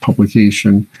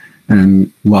publication,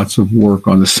 and lots of work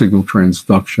on the signal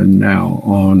transduction now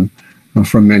on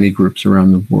from many groups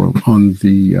around the world on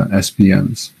the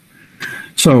SPMs.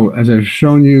 So as I've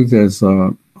shown you, there's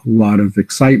a lot of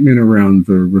excitement around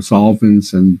the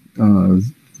Resolvins and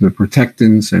the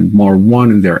protectins and MAR1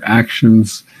 and their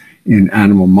actions in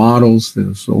animal models.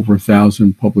 There's over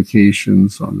 1,000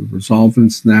 publications on the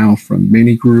Resolvins now from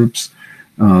many groups,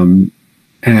 and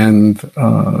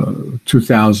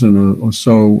 2,000 or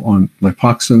so on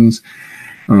lipoxins.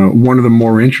 One of the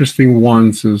more interesting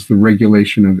ones is the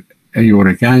regulation of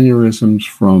aortic aneurysms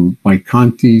from Mike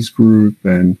Conti's group,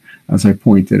 and as I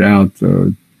pointed out,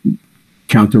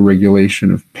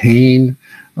 counter-regulation of pain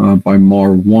by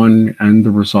MAR1 and the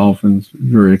Resolvins.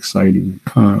 Very exciting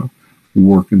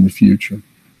work in the future.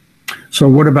 So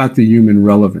what about the human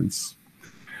relevance?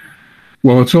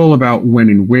 Well, it's all about when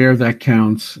and where that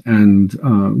counts, and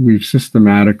we've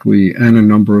systematically, and a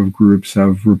number of groups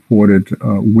have reported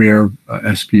where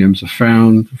SPMs are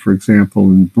found, for example,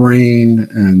 in brain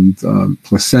and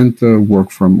placenta, work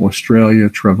from Australia,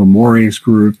 Trevor Morey's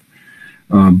group,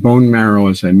 bone marrow,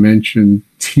 as I mentioned,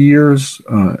 tears,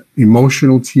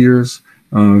 emotional tears.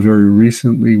 Very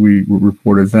recently, we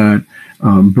reported that.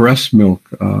 Breast milk,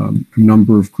 a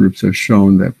number of groups have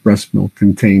shown that breast milk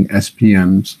contain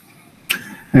SPMs.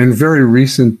 And very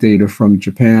recent data from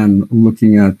Japan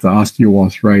looking at the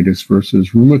osteoarthritis versus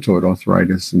rheumatoid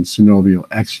arthritis and synovial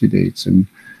exudates, and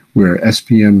where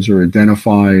SPMs are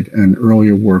identified, and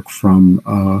earlier work from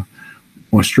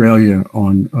Australia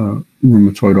on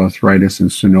rheumatoid arthritis and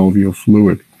synovial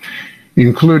fluid,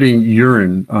 including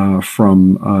urine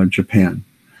from Japan.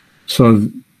 So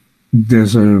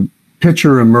there's a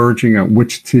picture emerging at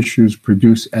which tissues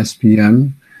produce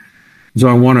SPM. So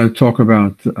I want to talk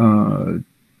about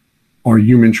our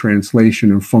human translation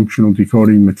and functional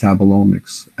decoding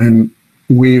metabolomics. And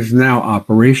we've now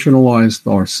operationalized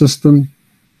our system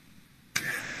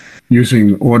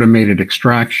using automated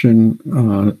extraction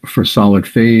for solid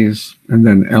phase, and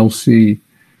then LC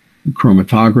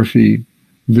chromatography.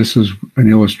 This is an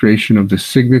illustration of the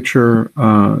signature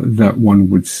that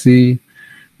one would see.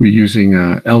 We're using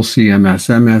a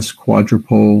LC-MS-MS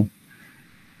quadrupole.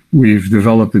 We've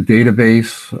developed a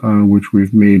database which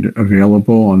we've made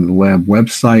available on the lab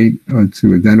website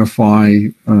to identify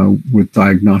with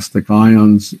diagnostic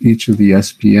ions each of the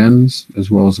SPMs, as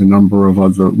well as a number of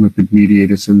other lipid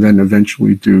mediators, and then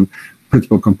eventually do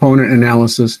principal component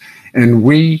analysis. And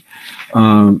we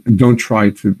don't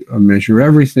try to measure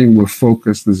everything. We're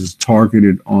focused. This is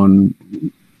targeted on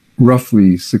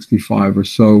roughly 65 or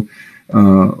so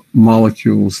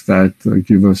molecules that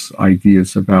give us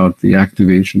ideas about the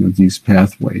activation of these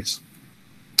pathways.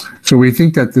 So we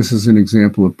think that this is an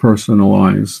example of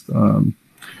personalized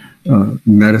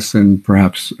medicine,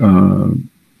 perhaps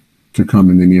to come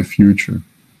in the near future.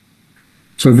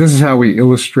 So this is how we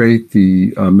illustrate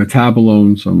the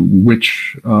metabolomes on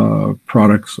which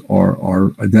products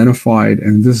are identified.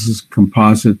 And this is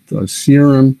composite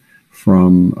serum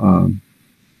from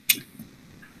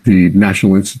the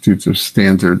National Institutes of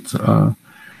Standards.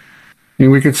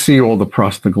 And we could see all the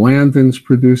prostaglandins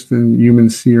produced in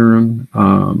human serum,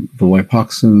 the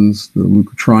lipoxins, the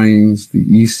leukotrienes, the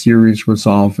E-series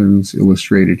resolvins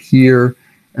illustrated here,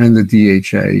 and the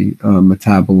DHA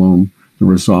metabolome, the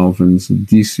resolvins, the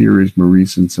D-series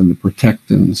merisins, and the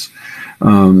protectins.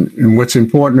 And what's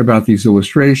important about these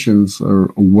illustrations are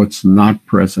what's not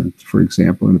present, for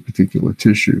example, in a particular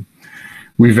tissue.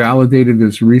 We validated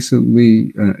this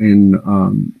recently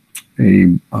in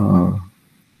a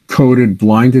coded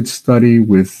blinded study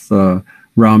with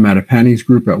Rao Matapani's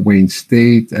group at Wayne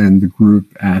State and the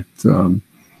group at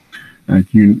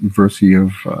University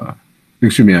of,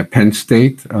 at Penn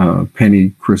State,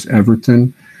 Penny Chris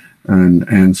Everton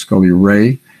and Scully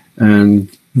Ray.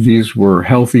 And these were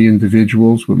healthy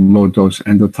individuals with low dose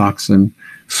endotoxin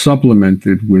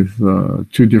supplemented with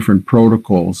 2 different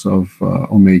protocols of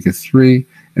omega-3.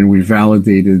 And we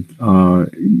validated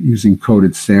using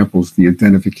coded samples the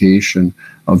identification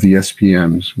of the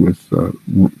SPMs with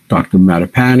Dr.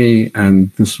 Matapani,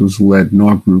 and this was led in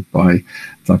our group by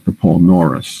Dr. Paul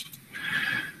Norris.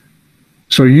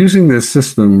 So using this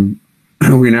system,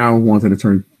 we now wanted to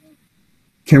turn,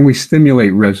 can we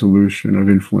stimulate resolution of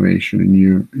inflammation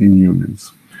in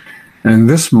humans? And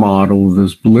this model,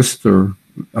 this blister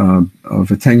of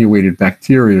attenuated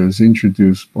bacteria is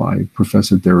introduced by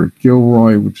Professor Derek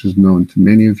Gilroy, which is known to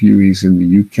many of you. He's in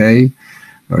the UK,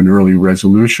 an early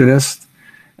resolutionist.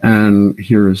 And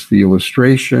here is the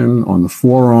illustration on the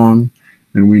forearm.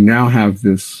 And we now have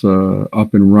this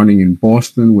up and running in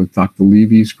Boston with Dr.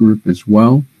 Levy's group as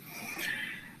well.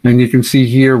 And you can see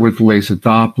here with laser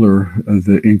Doppler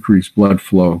the increased blood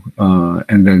flow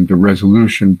and then the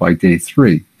resolution by day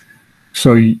 3.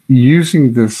 So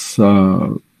using this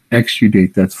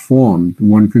exudate that's formed,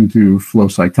 one can do flow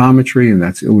cytometry, and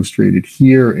that's illustrated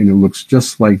here, and it looks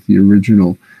just like the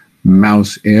original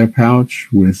mouse air pouch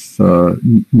with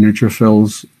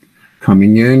neutrophils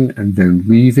coming in and then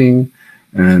leaving,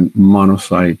 and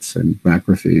monocytes and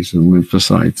macrophages and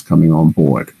lymphocytes coming on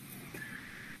board.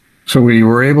 So we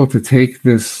were able to take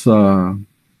this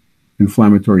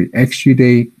inflammatory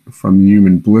exudate from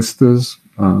human blisters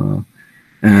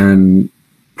and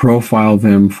profile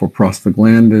them for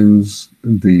prostaglandins,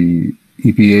 the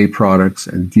EPA products,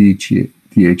 and DHA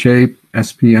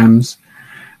SPMs.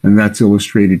 And that's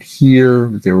illustrated here.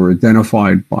 They were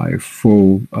identified by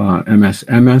full MS.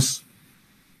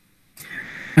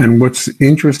 And what's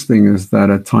interesting is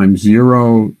that at time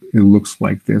 0, it looks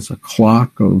like there's a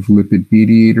clock of lipid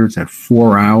mediators at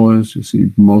 4 hours. You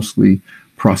see mostly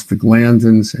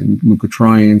prostaglandins and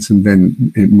leukotrienes, and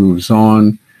then it moves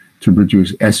on to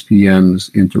produce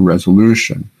SPMs into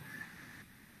resolution.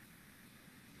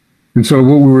 And so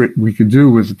what we could do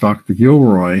with Dr.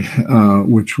 Gilroy,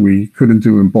 which we couldn't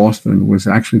do in Boston, was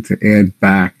actually to add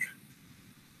back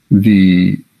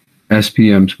the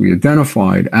SPMs we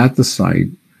identified at the site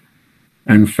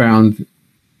and found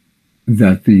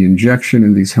that the injection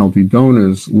in these healthy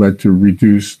donors led to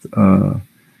reduced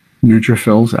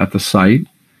neutrophils at the site.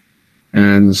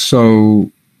 And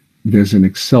so there's an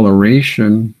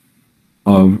acceleration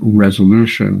of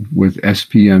resolution with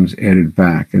SPMs added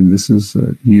back. And this is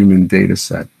a human data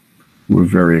set we're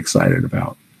very excited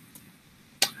about.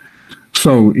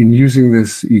 So in using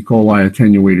this E. coli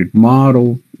attenuated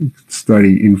model,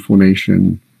 study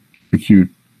inflammation,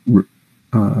 acute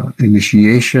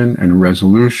initiation and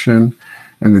resolution.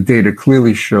 And the data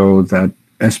clearly show that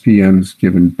SPMs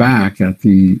given back at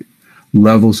the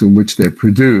levels in which they're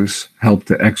produced help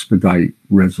to expedite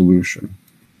resolution.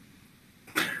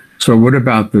 So what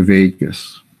about the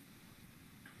vagus?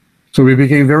 So we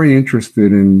became very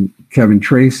interested in Kevin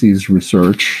Tracy's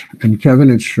research, and Kevin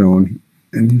had shown,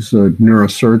 and he's a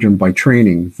neurosurgeon by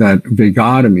training, that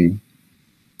vagotomy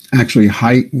actually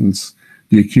heightens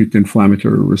the acute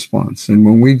inflammatory response. And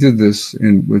when we did this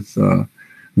with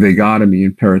vagotomy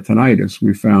and peritonitis,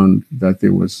 we found that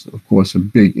there was, of course, a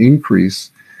big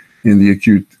increase in the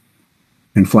acute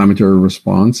inflammatory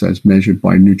response as measured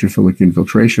by neutrophilic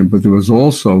infiltration, but there was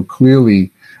also clearly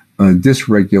a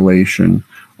dysregulation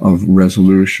of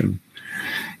resolution.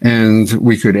 And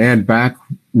we could add back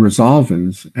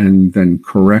Resolvins and then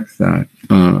correct that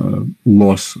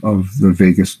loss of the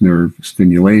vagus nerve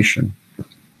stimulation.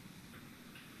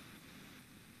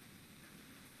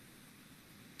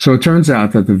 So it turns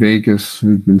out that the vagus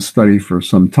has been studied for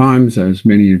some time, as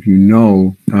many of you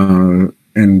know,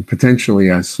 and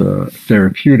potentially as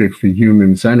therapeutic for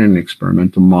humans and in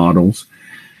experimental models.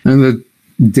 And the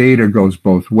data goes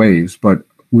both ways, but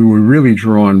we were really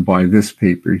drawn by this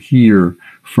paper here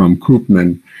from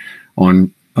Koopman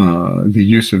on the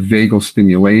use of vagal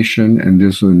stimulation, and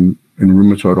this in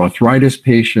rheumatoid arthritis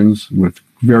patients with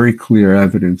very clear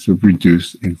evidence of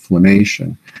reduced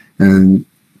inflammation. And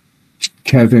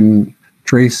Kevin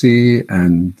Tracy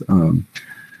and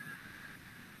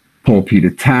Paul Peter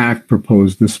Tack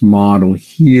proposed this model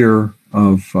here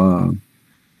of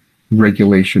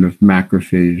regulation of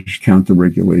macrophage,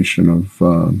 counter-regulation of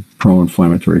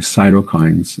pro-inflammatory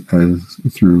cytokines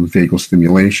through vagal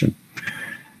stimulation.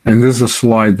 And this is a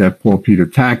slide that Paul Peter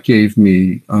Tack gave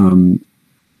me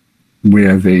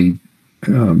where they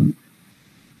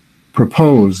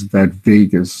proposed that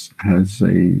vagus has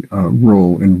a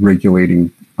role in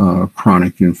regulating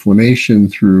chronic inflammation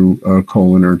through a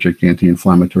cholinergic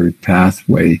anti-inflammatory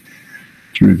pathway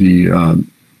through the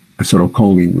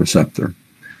acetylcholine receptor.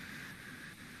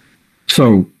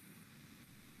 So,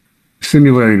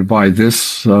 simulated by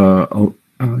this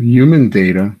human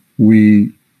data,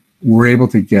 we were able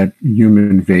to get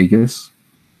human vagus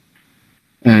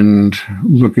and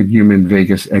look at human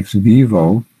vagus ex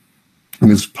vivo in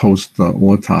this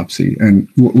post-autopsy. And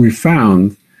what we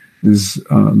found is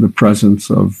the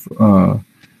presence of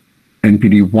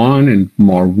NPD1 and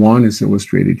MAR1 is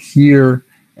illustrated here,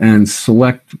 and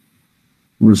select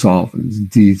resolvins,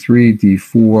 D3,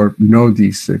 D4, no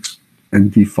D6,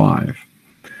 and D5.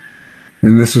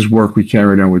 And this is work we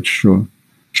carried out with Shola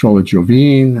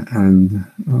Jovine and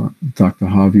Dr.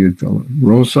 Javier de la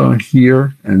Rosa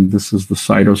here, and this is the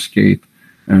cytoscape,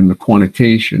 and the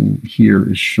quantitation here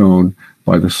is shown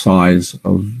by the size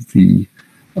of the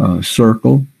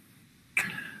circle.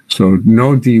 So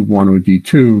no D1 or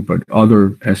D2, but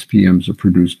other SPMs are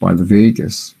produced by the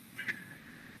vagus.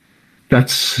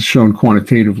 That's shown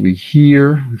quantitatively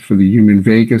here for the human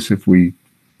vagus. If we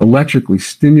electrically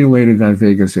stimulated that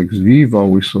vagus ex vivo,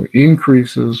 we saw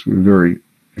increases. We were very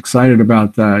excited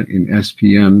about that in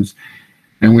SPMs.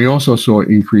 And we also saw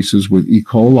increases with E.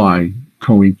 coli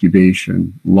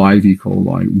co-incubation, live E.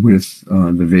 coli with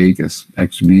the vagus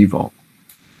ex vivo.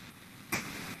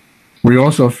 We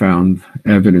also found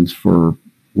evidence for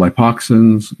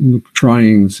lipoxins,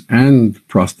 leukotrienes, and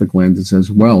prostaglandins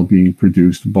as well being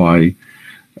produced by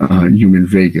human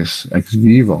vagus ex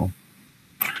vivo.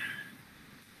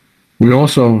 We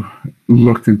also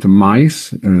looked into mice,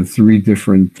 3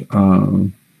 different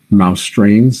mouse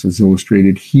strains as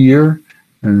illustrated here.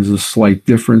 And there's a slight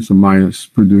difference. The mice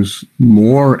produce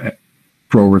more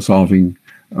pro-resolving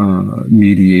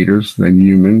mediators than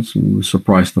humans. We were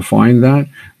surprised to find that,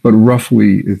 but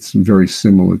roughly it's very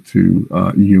similar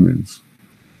to humans.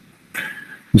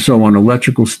 And so on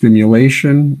electrical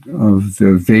stimulation of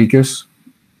the vagus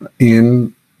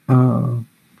in the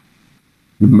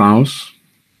mouse,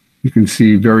 you can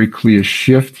see very clear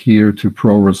shift here to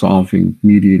pro-resolving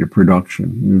mediator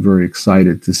production. We're very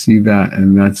excited to see that,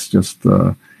 and that's just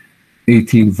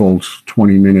 18 volts,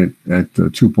 20 minute at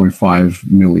 2.5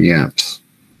 milliamps.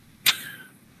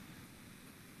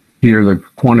 Here are the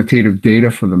quantitative data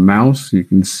for the mouse. You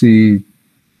can see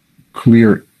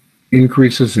clear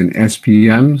increases in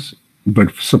SPMs,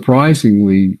 but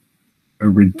surprisingly, a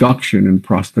reduction in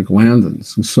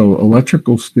prostaglandins. And so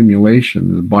electrical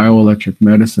stimulation, the bioelectric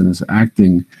medicine is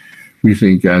acting, we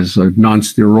think, as a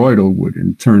non-steroidal would,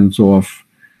 and turns off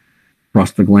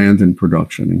prostaglandin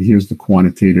production. And here's the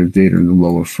quantitative data in the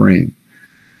lower frame.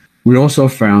 We also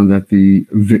found that the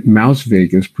mouse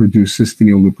vagus produced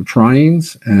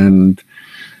cysteinoleucotrienes, and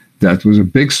that was a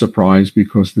big surprise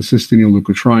because the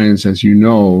cysteinoleucotrienes, as you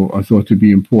know, are thought to be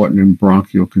important in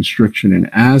bronchial constriction and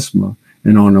asthma.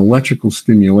 And on electrical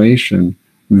stimulation,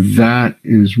 that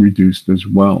is reduced as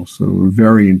well. So we're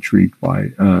very intrigued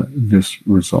by this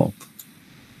result.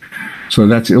 So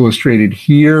that's illustrated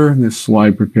here in this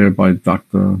slide prepared by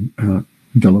Dr.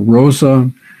 De La Rosa.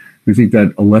 We think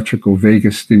that electrical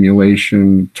vagus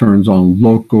stimulation turns on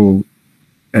local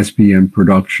SPM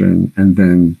production and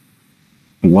then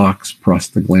blocks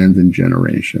prostaglandin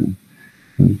generation.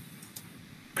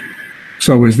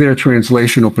 So is there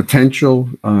translational potential?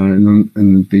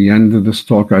 In the end of this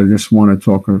talk, I just want to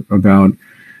talk about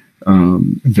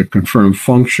the confirmed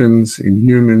functions in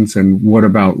humans and what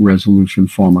about resolution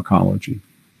pharmacology.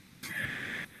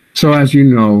 So as you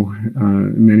know,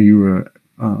 many of you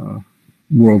are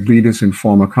world leaders in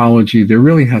pharmacology. There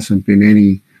really hasn't been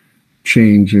any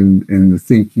change in the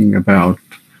thinking about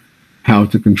how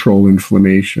to control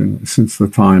inflammation since the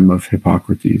time of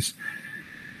Hippocrates.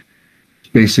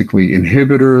 basically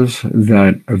inhibitors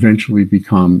that eventually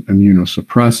become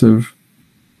immunosuppressive.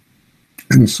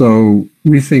 And so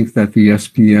we think that the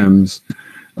SPMs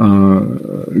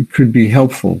could be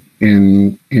helpful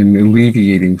in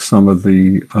alleviating some of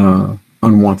the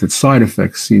unwanted side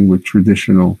effects seen with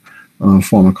traditional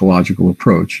pharmacological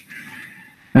approach.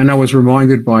 And I was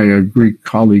reminded by a Greek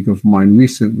colleague of mine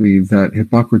recently that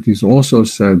Hippocrates also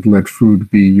said, "Let food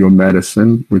be your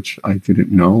medicine," which I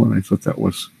didn't know, and I thought that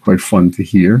was quite fun to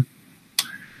hear.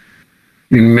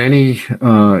 In many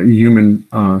human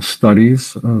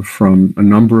studies from a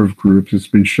number of groups, it's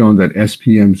been shown that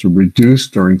SPMs are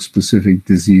reduced during specific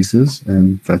diseases,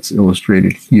 and that's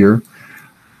illustrated here.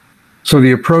 So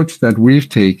the approach that we've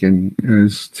taken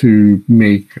is to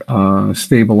make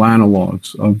stable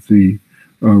analogs of the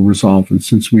Resolvins,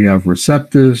 since we have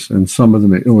receptors, and some of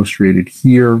them are illustrated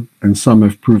here, and some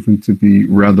have proven to be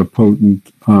rather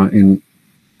potent in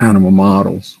animal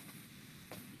models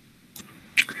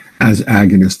as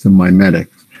agonists and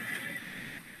mimetics.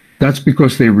 That's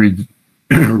because they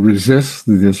resist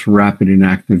this rapid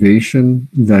inactivation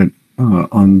that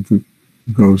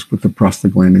goes with the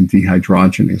prostaglandin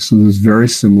dehydrogenase. So this is very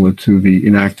similar to the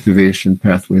inactivation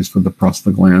pathways for the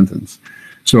prostaglandins.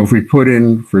 So if we put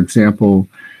in, for example,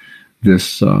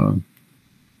 this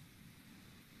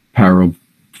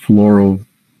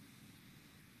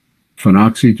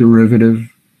parafluorophenoxy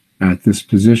derivative at this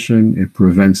position, it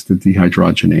prevents the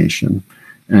dehydrogenation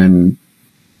and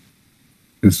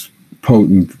is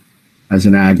potent as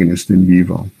an agonist in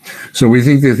vivo. So we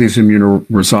think that these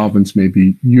immunoresolvins may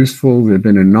be useful. There have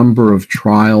been a number of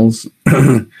trials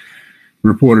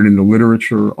reported in the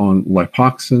literature on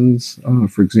lipoxins,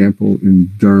 for example, in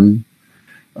derm.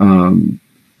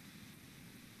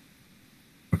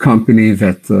 A company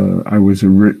that I was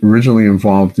originally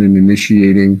involved in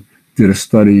initiating did a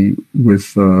study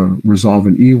with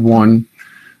Resolvin E1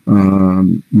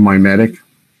 mimetic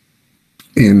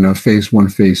in phase 1,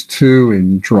 phase 2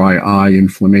 in dry eye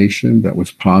inflammation that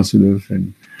was positive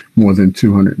in more than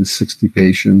 260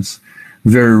 patients.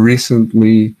 Very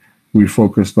recently, we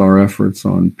focused our efforts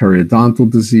on periodontal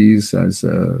disease as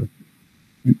a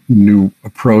new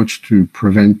approach to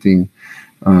preventing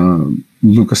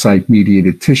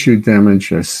leukocyte-mediated tissue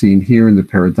damage, as seen here in the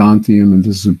periodontium, and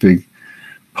this is a big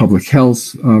public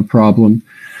health problem.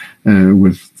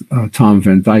 With Tom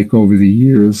Van Dyke over the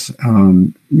years,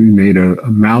 we made a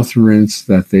mouth rinse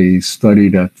that they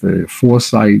studied at the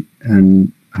Foresight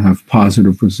and have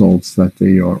positive results that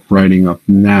they are writing up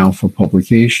now for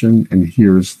publication. And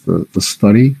here's the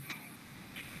study.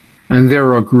 And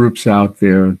there are groups out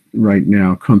there right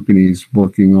now, companies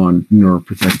working on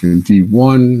neuroprotectin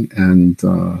D1 and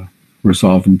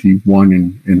Resolvin D1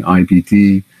 in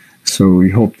IBD. So we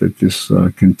hope that this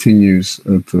continues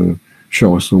to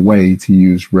show us a way to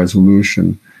use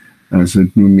resolution as a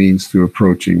new means to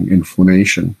approaching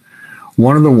inflammation.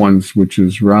 One of the ones which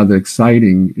is rather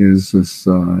exciting is this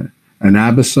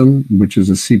anabasum, which is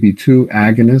a CB2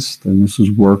 agonist. And this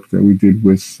is work that we did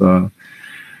with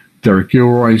Derek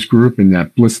Gilroy's group in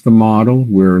that blister model,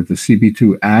 where the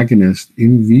CB2 agonist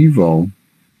in vivo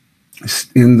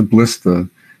in the blister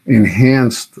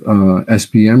enhanced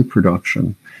SPM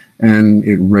production, and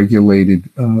it regulated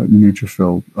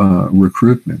neutrophil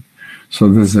recruitment. So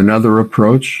there's another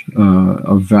approach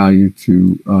of value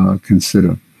to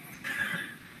consider.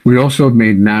 We also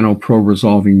made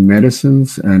nano-pro-resolving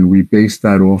medicines, and we based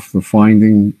that off the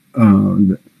finding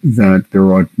that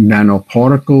there are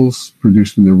nanoparticles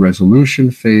produced in the resolution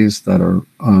phase that are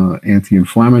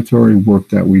anti-inflammatory, work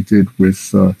that we did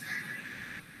with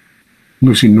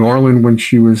Lucy Norland when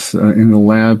she was in the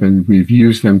lab, and we've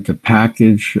used them to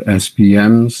package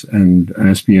SPMs and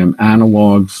SPM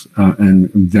analogs and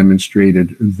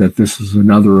demonstrated that this is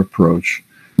another approach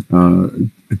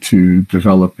to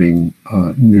developing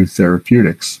new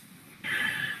therapeutics.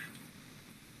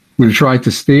 We tried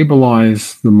to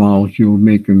stabilize the molecule,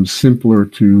 make them simpler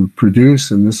to produce,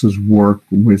 and this is work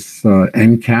with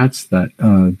NCATs that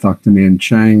Dr. Nan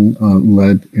Chang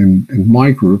led in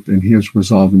my group. And here's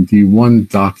Resolvin D1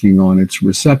 docking on its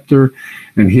receptor,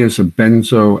 and here's a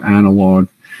benzo analog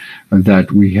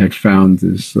that we had found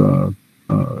is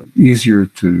easier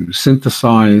to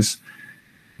synthesize,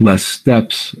 less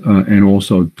steps, and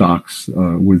also docks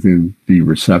within the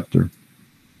receptor.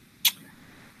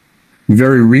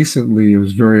 Very recently, I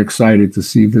was very excited to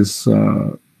see this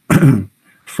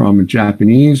from a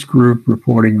Japanese group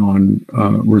reporting on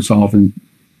Resolvin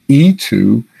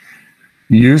E2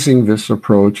 using this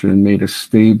approach, and made a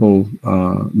stable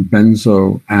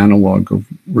benzo analog of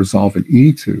Resolvin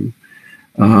E2.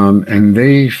 And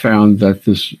they found that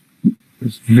this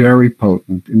is very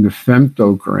potent in the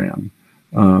femtogram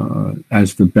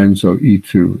as the benzo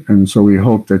E2. And so we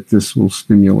hope that this will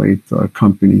stimulate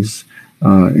companies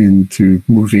into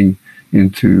moving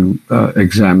into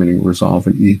examining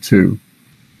Resolvin E2.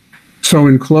 So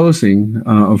in closing,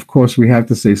 of course, we have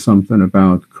to say something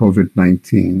about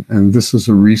COVID-19. And this is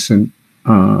a recent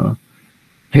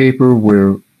paper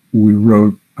where we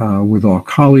wrote with our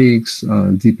colleagues,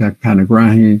 Deepak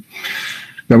Panigrahi,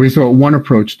 that we thought one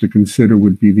approach to consider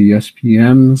would be the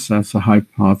SPMs as a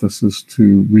hypothesis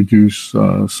to reduce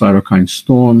cytokine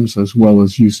storms, as well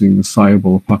as using the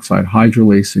soluble epoxide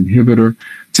hydrolase inhibitor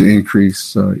to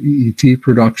increase EET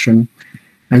production.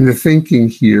 And the thinking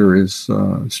here is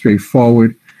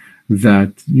straightforward,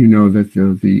 that you know that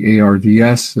the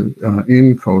ARDS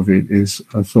in COVID is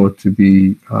thought to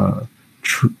be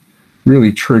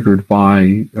really triggered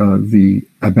by the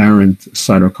aberrant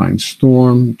cytokine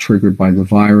storm, triggered by the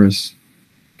virus,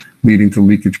 leading to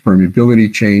leakage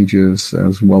permeability changes,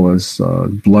 as well as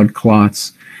blood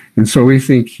clots. And so we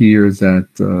think here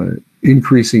that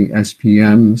increasing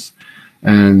SPMs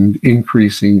and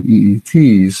increasing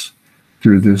EETs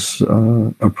through this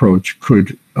approach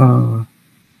could, at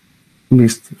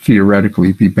least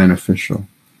theoretically, be beneficial.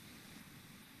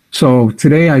 So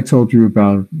today I told you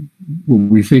about what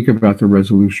we think about the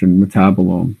resolution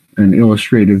metabolome and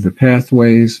illustrated the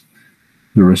pathways,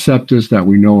 the receptors that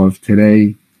we know of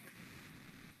today,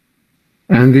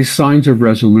 and these signs of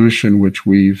resolution which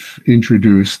we've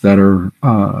introduced that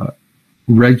are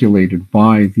regulated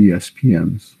by the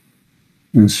SPMs.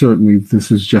 And certainly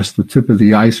this is just the tip of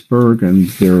the iceberg, and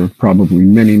there are probably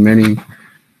many, many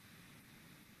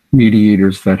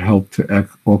mediators that help to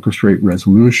orchestrate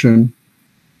resolution.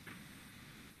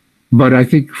 But I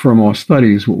think from our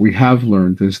studies, what we have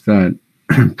learned is that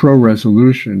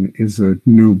pro-resolution is a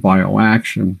new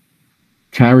bioaction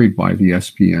carried by the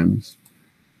SPMs.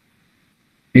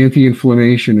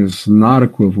 Anti-inflammation is not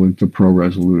equivalent to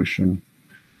pro-resolution.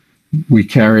 We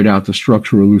carried out the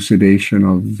structural elucidation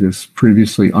of this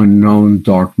previously unknown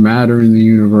dark matter in the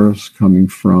universe coming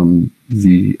from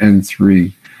the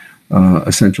N3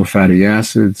 essential fatty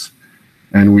acids.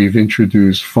 And we've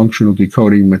introduced functional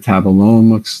decoding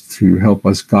metabolomics to help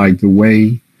us guide the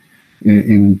way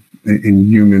in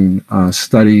human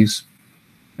studies.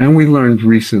 And we learned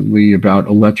recently about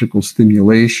electrical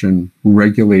stimulation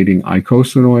regulating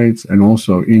eicosanoids and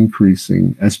also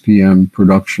increasing SPM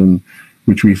production,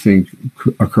 which we think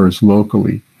occurs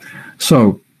locally.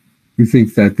 So we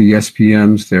think that the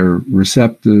SPMs, their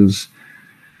receptors,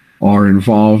 are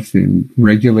involved in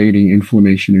regulating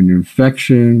inflammation and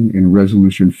infection, in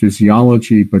resolution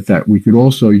physiology, but that we could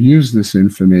also use this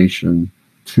information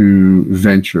to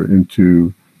venture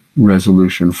into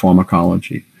resolution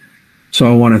pharmacology. So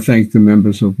I want to thank the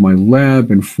members of my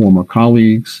lab and former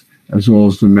colleagues, as well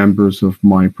as the members of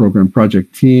my program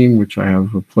project team, which I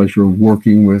have a pleasure of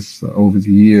working with over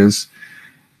the years.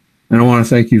 And I want to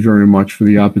thank you very much for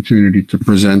the opportunity to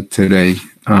present today.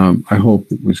 I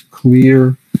hope it was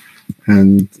clear.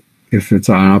 And if it's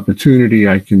an opportunity,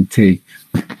 I can take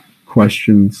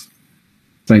questions.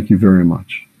 Thank you very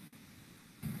much.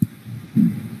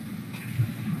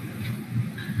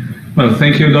 Well,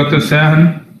 thank you, Dr.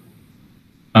 Serhan.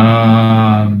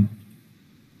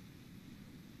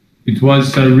 It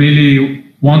was a really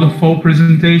wonderful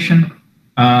presentation.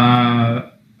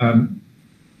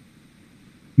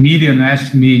 Median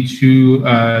asked me to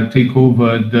take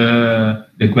over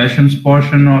the questions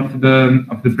portion of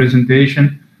the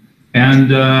presentation, and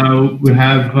we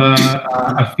have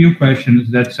a few questions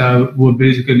that were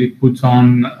basically put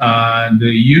on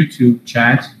the YouTube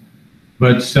chat.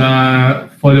 But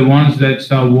for the ones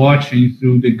that are watching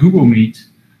through the Google Meet,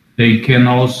 they can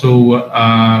also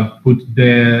put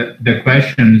the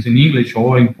questions in English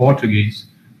or in Portuguese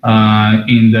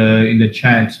in the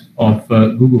chat of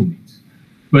Google Meet.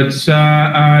 But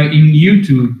in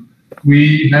YouTube,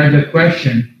 we had a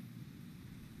question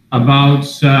about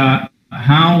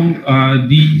how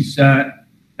these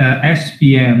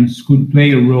SPMs could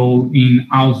play a role in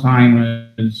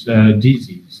Alzheimer's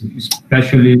disease,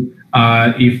 especially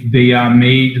if they are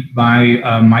made by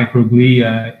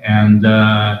microglia and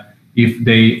if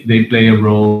they play a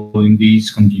role in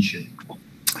these conditions.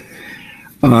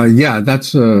 Yeah,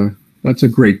 that's a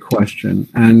great question.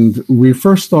 And we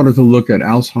first started to look at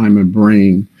Alzheimer's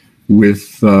brain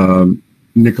with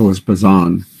Nicholas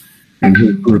Bazan and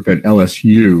his group at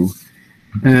LSU.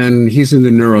 And he's in the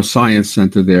neuroscience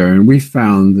center there. And we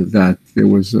found that there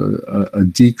was a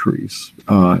decrease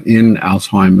in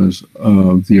Alzheimer's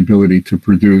of the ability to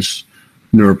produce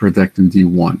neuroprotectin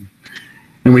D1.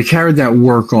 And we carried that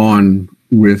work on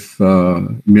with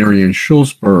Marianne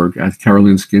Schulzberg at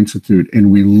Karolinska Institute,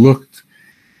 and we looked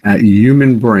at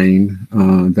human brain,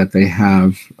 that they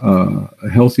have a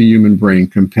healthy human brain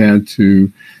compared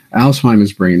to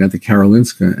Alzheimer's brain at the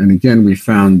Karolinska. And again, we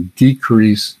found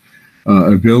decreased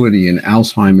ability in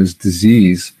Alzheimer's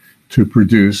disease to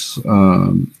produce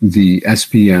the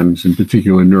SPMs, in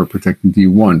particular neuroprotectin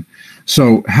D1.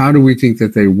 So how do we think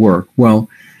that they work? Well,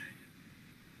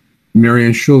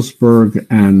 Marianne Schulzberg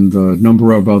and a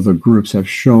number of other groups have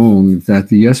shown that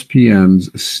the SPMs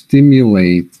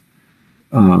stimulate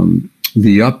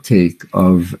the uptake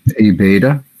of A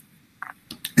beta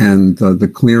and the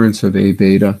clearance of A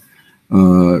beta,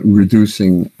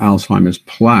 reducing Alzheimer's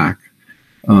plaque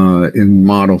in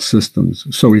model systems.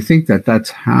 So we think that that's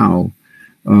how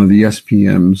the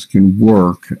SPMs can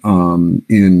work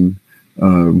in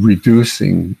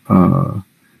reducing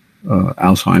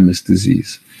Alzheimer's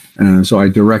disease. And so I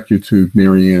direct you to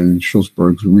Marianne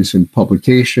Schulzberg's recent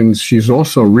publications. She's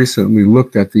also recently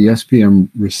looked at the SPM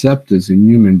receptors in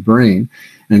human brain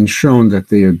and shown that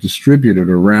they are distributed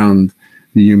around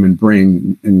the human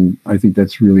brain, and I think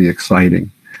that's really exciting.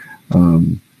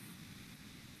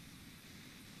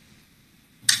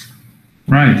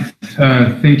 Right.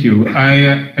 Thank you. I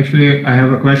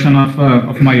have a question of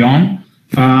my own.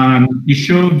 It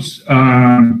shows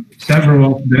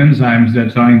several of the enzymes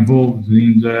that are involved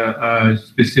in the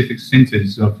specific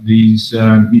synthesis of these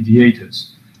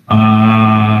mediators.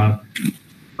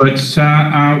 But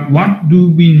what do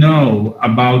we know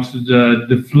about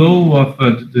the flow of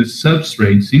the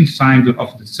substrates inside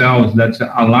of the cells that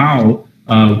allow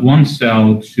one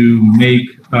cell to make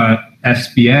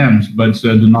SPMs, but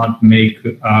do not make,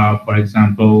 for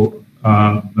example,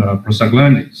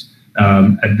 prostaglandins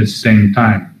at the same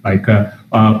time? Like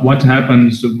what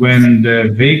happens when the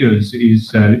vagus is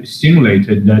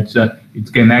stimulated that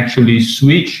it can actually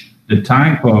switch the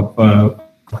type of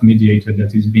mediator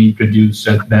that is being produced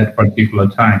at that particular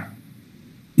time?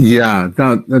 Yeah,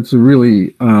 that's a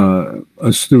really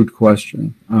astute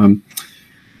question.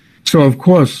 So, of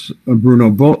course, Bruno,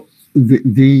 both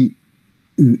the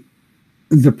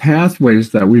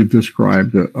pathways that we've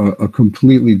described are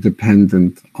completely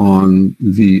dependent on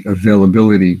the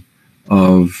availability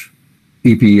of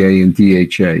EPA and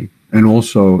DHA, and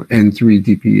also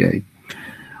N3-DPA.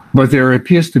 But there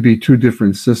appears to be two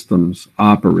different systems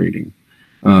operating.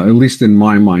 At least in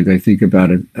my mind, I think about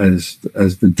it as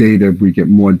the data, we get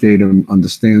more data,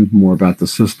 understand more about the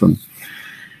system.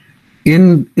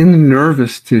 In the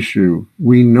nervous tissue,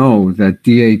 we know that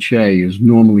DHA is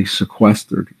normally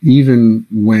sequestered, even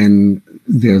when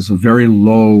there's a very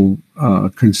low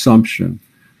consumption.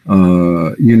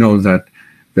 You know that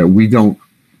we don't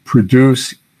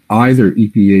produce either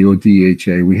EPA or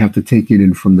DHA. We have to take it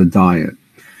in from the diet.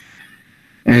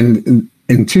 And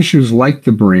in tissues like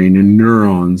the brain and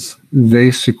neurons,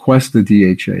 they sequester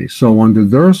DHA. So under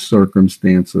those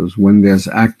circumstances, when there's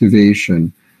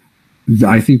activation,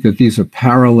 I think that these are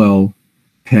parallel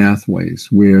pathways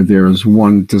where there is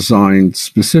one designed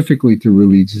specifically to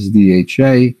release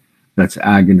DHA that's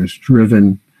agonist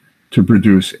driven to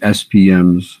produce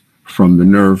SPMs from the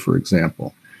nerve, for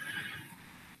example.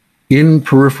 In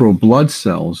peripheral blood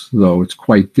cells, though, it's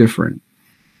quite different.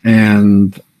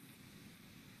 And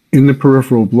in the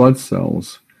peripheral blood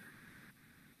cells,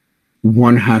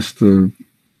 one has to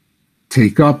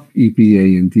take up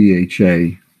EPA and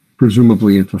DHA,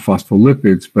 presumably into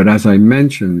phospholipids. But as I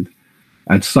mentioned,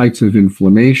 at sites of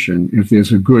inflammation, if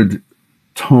there's a good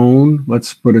tone,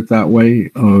 let's put it that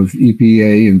way, of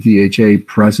EPA and DHA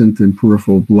present in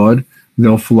peripheral blood,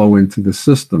 they'll flow into the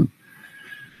system.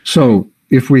 So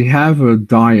if we have a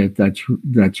diet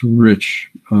that's rich,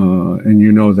 and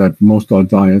you know that most of our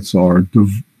diets are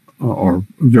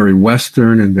very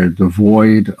Western and they're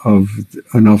devoid of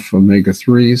enough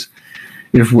omega-3s.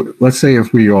 Let's say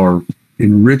if we are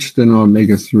enriched in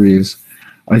omega-3s,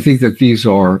 I think that these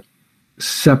are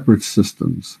separate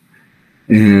systems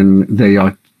and they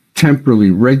are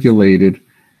temporally regulated.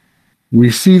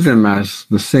 We see them as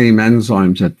the same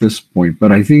enzymes at this point,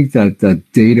 but I think that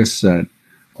that data set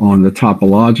on the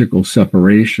topological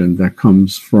separation that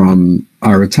comes from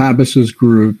Aratabas's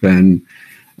group and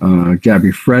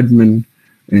Gabby Fredman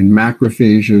in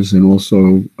macrophages, and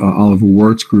also Oliver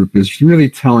Wirt's group, is really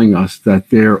telling us that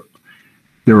there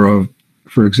are,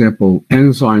 for example,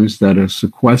 enzymes that are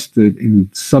sequestered in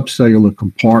subcellular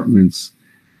compartments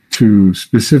to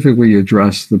specifically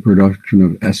address the production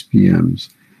of SPMs.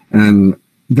 And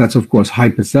that's, of course,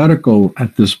 hypothetical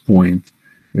at this point.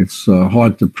 It's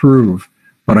hard to prove.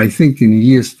 But I think in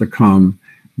years to come,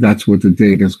 that's what the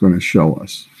data is going to show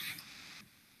us.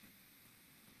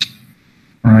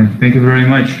 All right, thank you very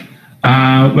much.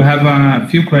 We have a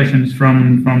few questions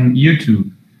from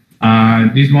YouTube.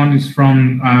 This one is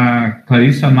from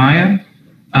Clarissa Maya.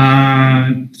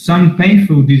 Some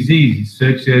painful diseases,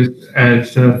 such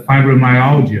as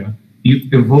fibromyalgia,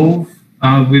 evolve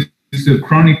with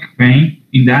chronic pain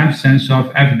in the absence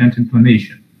of evident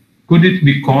inflammation. Could it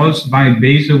be caused by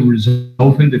basal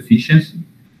resolvin deficiency?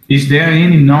 Is there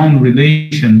any known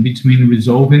relation between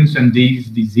resolvins and these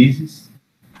diseases?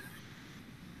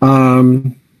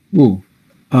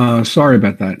 Sorry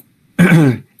about that.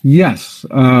 Yes,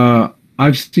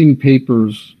 I've seen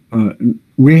papers.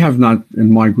 We have not,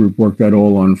 in my group, worked at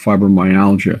all on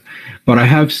fibromyalgia, but I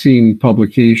have seen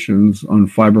publications on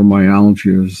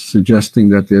fibromyalgia suggesting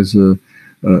that there's an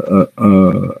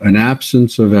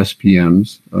absence of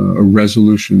SPMs, a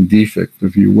resolution defect,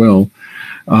 if you will,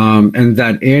 and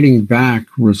that adding back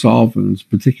resolvins,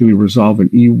 particularly resolvin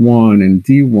E1 and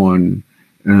D1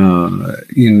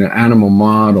 in the animal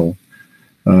model,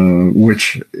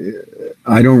 which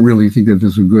I don't really think that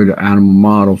there's a good animal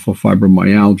model for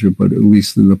fibromyalgia, but at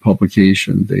least in the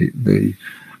publication, they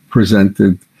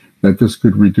presented that this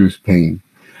could reduce pain.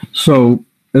 So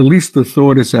at least the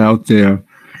thought is out there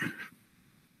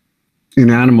in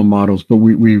animal models, but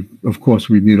we of course,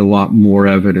 we need a lot more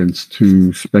evidence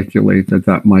to speculate that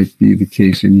that might be the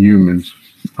case in humans,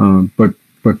 but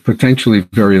potentially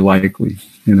very likely,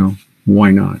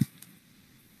 why not?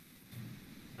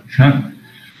 Sure.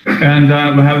 And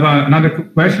we have another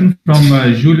question from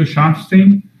Julio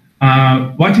Schaffstein.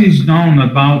 What is known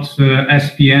about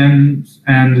SPMs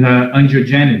and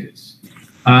angiogenesis?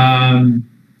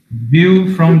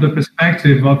 Viewed from the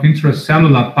perspective of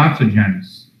intracellular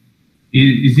pathogens,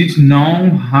 is it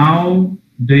known how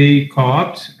they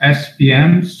co-opt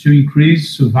SPMs to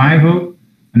increase survival?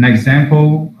 An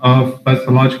example of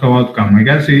pathological outcome. I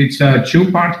guess it's a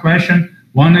two-part question.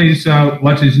 One is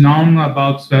what is known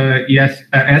about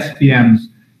SPMs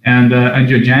and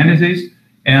angiogenesis,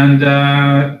 and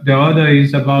the other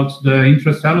is about the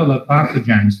intracellular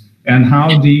pathogens and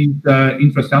how these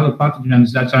intracellular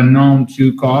pathogens that are known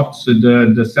to co-opt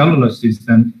the cellular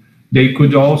system, they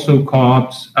could also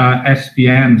co-opt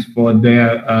SPMs for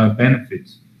their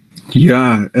benefits.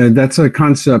 Yeah, that's a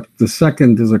concept. The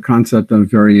second is a concept I'm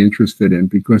very interested in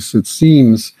because it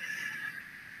seems,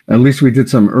 at least we did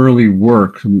some early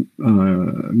work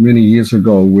many years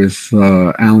ago with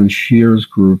Alan Shear's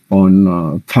group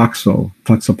on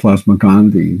Toxoplasma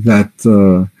gondii, that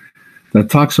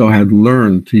Toxo had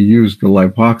learned to use the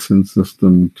lipoxin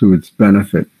system to its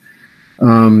benefit.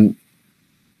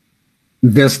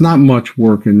 There's not much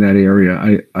work in that area.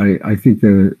 I think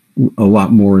that a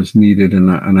lot more is needed,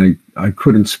 and I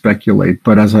couldn't speculate.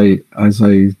 But as I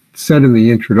said in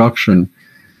the introduction,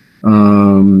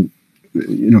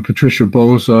 Patricia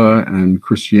Boza and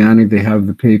Christiani, they have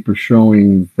the paper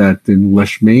showing that in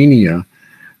Leishmania,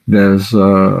 there's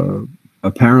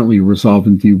apparently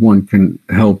resolvin D1 can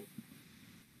help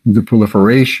the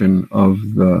proliferation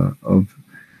of the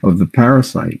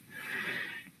parasite.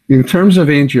 In terms of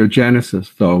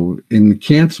angiogenesis, though, in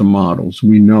cancer models,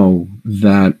 we know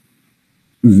that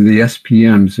the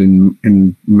SPMs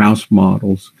in mouse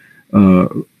models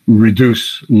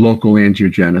reduce local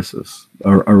angiogenesis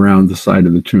around the site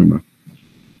of the tumor.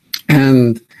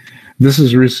 And this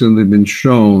has recently been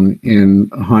shown in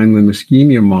a hindlimb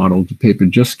ischemia model. The paper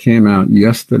just came out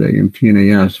yesterday in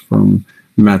PNAS from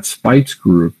Matt Spite's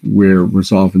group, where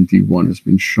resolvin D1 has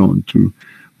been shown to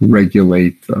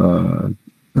regulate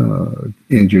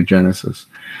angiogenesis.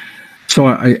 So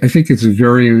I think it's a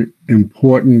very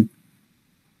important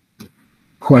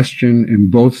question in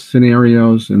both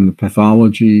scenarios, in the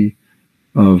pathology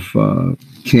of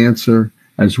cancer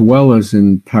as well as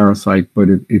in parasite, but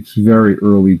it's very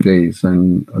early days,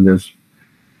 and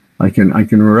I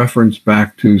can reference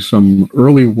back to some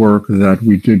early work that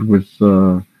we did with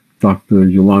Dr.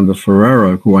 Yolanda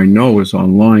Ferreira, who I know is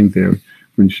online there,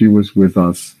 when she was with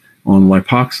us on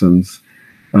lipoxins,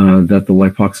 that the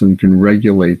lipoxin can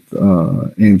regulate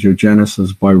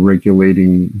angiogenesis by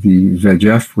regulating the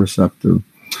VEGF receptor.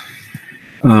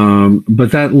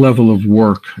 But that level of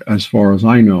work, as far as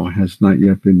I know, has not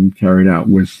yet been carried out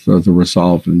with the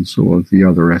Resolvins or the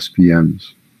other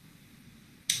SPMs.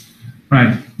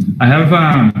 Right. I have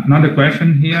another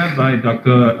question here by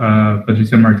Dr.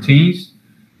 Patricia Martins.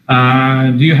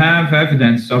 Do you have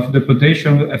evidence of the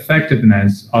potential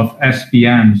effectiveness of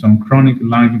SPMs on chronic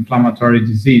lung inflammatory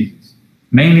diseases,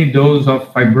 mainly those of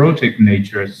fibrotic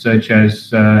nature, such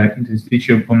as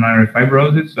interstitial pulmonary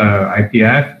fibrosis,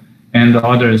 IPF, and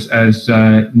others as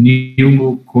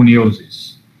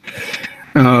pneumoconiosis?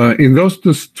 In those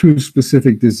two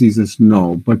specific diseases,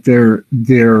 no, but I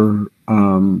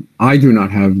do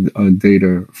not have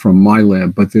data from my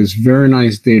lab, but there's very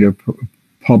nice data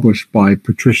published by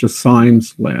Patricia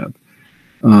Symes' lab.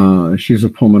 She's a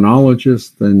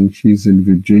pulmonologist, and she's in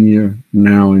Virginia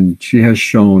now, and she has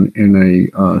shown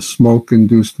in a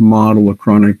smoke-induced model of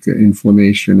chronic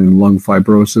inflammation and lung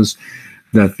fibrosis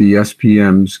that the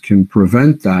SPMs can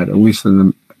prevent that, at least in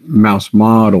the mouse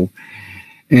model.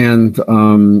 And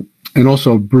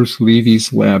also Bruce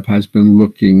Levy's lab has been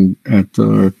looking at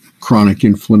chronic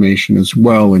inflammation as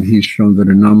well, and he's shown that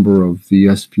a number of the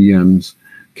SPMs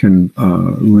can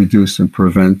reduce and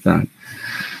prevent that.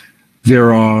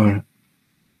 There are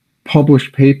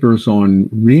published papers on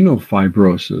renal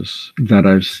fibrosis that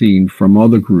I've seen from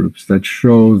other groups that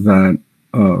show that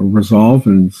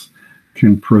Resolvins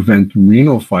can prevent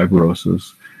renal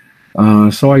fibrosis.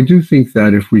 So I do think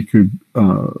that if we could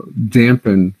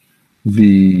dampen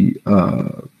the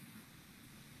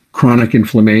chronic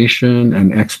inflammation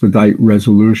and expedite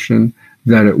resolution,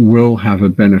 that it will have a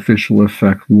beneficial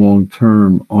effect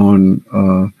long-term on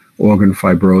organ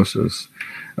fibrosis.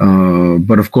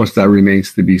 But of course, that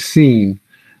remains to be seen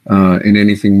in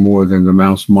anything more than the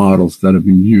mouse models that have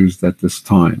been used at this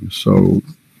time. So,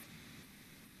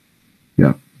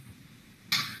 yeah.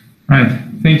 Right.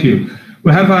 Thank you.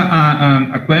 We have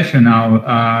a question now,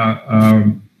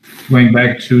 going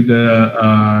back to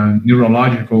the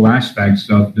neurological aspects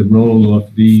of the role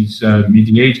of these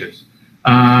mediators.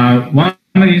 One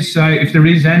is if there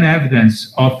is any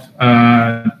evidence of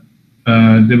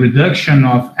the reduction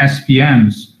of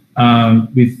SPMs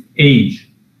with age,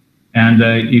 and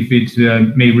if it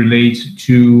may relate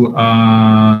to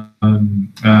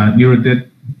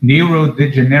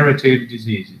neurodegenerative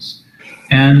diseases.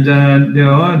 And the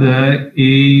other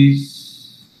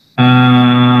is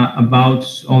about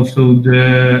also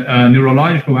the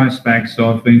neurological aspects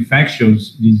of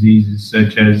infectious diseases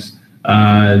such as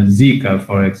Zika,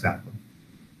 for example.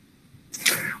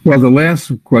 Well, the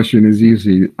last question is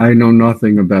easy. I know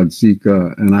nothing about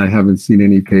Zika, and I haven't seen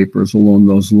any papers along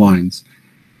those lines.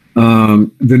 The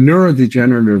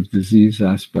neurodegenerative disease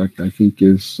aspect, I think,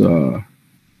 is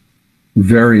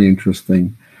very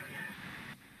interesting.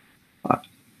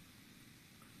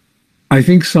 I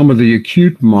think some of the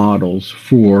acute models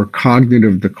for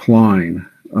cognitive decline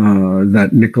that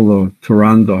Niccolo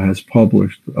Turando has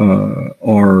published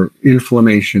are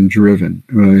inflammation-driven.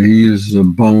 He uses a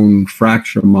bone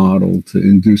fracture model to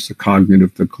induce a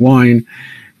cognitive decline.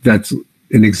 That's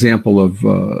an example of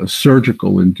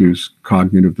surgical-induced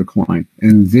cognitive decline.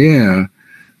 And there,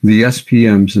 the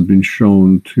SPMs have been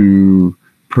shown to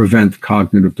prevent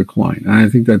cognitive decline. And I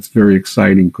think that's very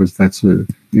exciting because that's an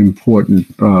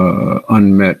important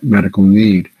unmet medical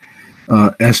need.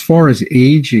 As far as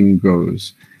aging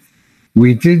goes,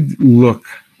 we did look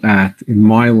at, in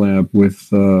my lab with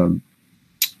Hilda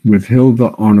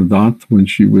Arnaudot when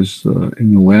she was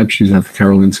in the lab. She's at the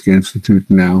Karolinska Institute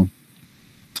now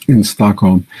in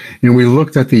Stockholm. And we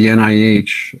looked at the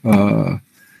NIH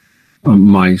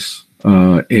mice,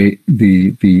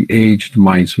 the aged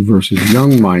mice versus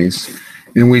young mice.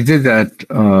 And we did that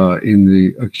in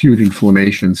the acute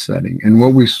inflammation setting. And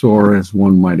what we saw, as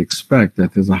one might expect,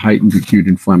 that there's a heightened acute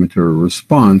inflammatory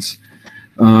response.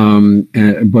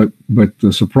 But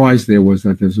the surprise there was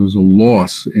that there was a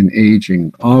loss in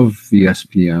aging of the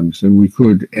SPMs, and we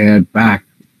could add back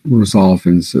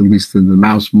Resolvins, at least in the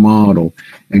mouse model,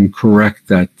 and correct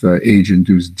that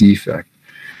age-induced defect.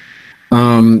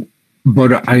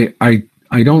 But I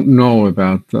don't know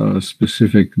about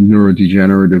specific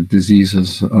neurodegenerative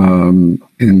diseases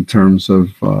in terms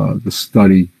of the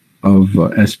study of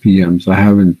SPMs. I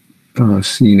haven't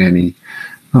seen any,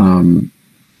 and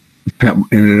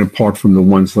apart from the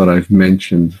ones that I've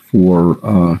mentioned for,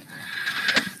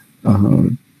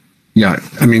 yeah,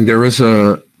 I mean, there is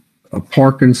a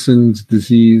Parkinson's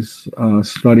disease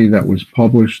study that was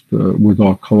published with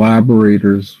our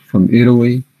collaborators from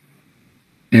Italy,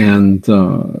 and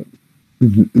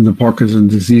the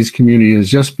Parkinson's disease community is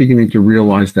just beginning to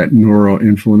realize that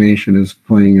neuroinflammation is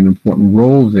playing an important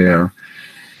role there.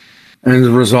 And the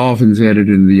Resolvins added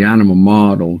in the animal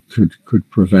model could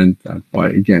prevent that by,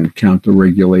 again,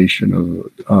 counter-regulation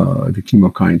of the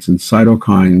chemokines and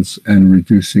cytokines and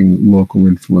reducing local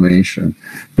inflammation.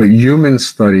 But human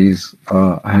studies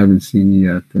I haven't seen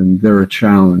yet, and they're a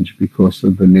challenge because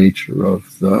of the nature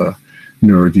of the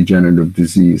neurodegenerative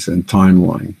disease and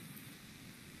timeline.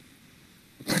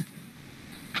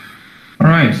 All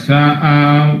right.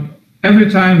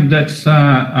 Every time that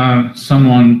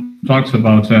someone talks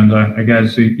about, and I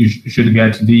guess you should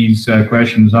get these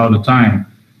questions all the time,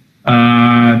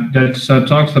 that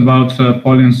talks about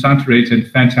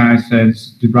polyunsaturated fatty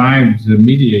acids derived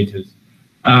mediators.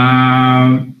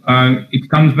 it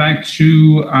comes back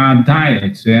to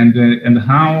diets and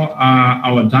how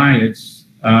our diets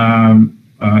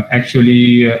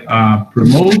actually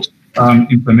promote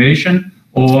inflammation,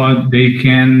 or they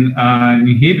can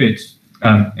inhibit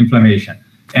inflammation.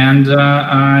 And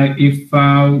if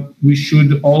we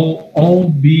should all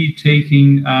be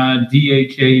taking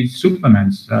DHA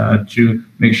supplements to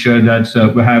make sure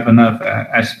that we have enough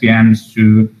SPMs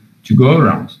to go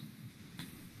around.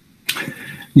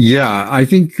 Yeah, I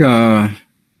think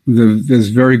there's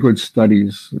very good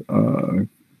studies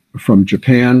from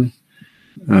Japan.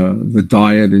 The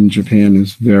diet in Japan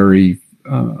is very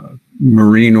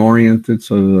marine oriented,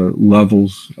 so the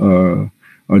levels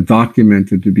are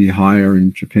documented to be higher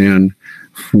in Japan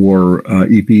for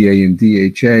EPA and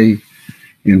DHA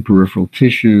in peripheral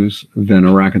tissues than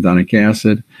arachidonic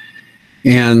acid.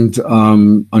 And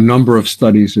a number of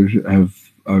studies have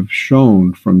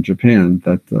shown from Japan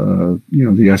that the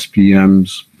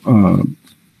SPMs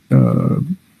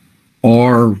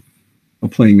are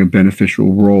playing a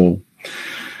beneficial role.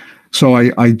 So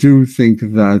I do think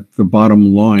that the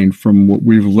bottom line from what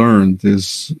we've learned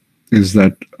is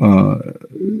that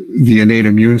the innate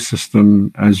immune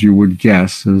system, as you would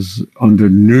guess, is under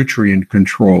nutrient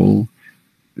control,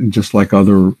 just like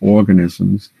other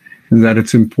organisms, and that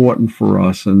it's important for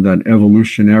us, and that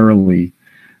evolutionarily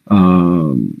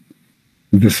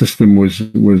the system was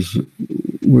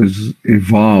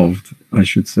evolved, I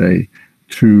should say,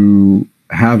 to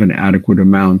have an adequate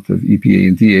amount of EPA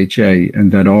and DHA,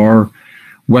 and that our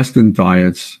Western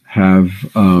diets have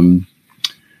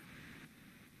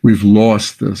we've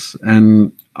lost this.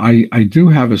 And I do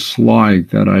have a slide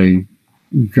that I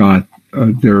got.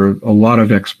 There are a lot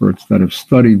of experts that have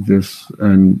studied this,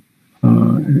 and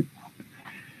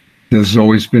there's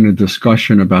always been a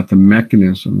discussion about the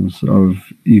mechanisms of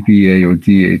EPA or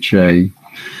DHA,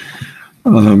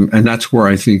 and that's where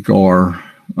I think our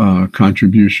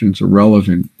contributions are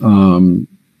relevant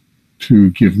to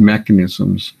give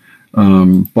mechanisms.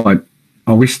 But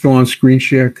are we still on screen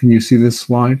share? Can you see this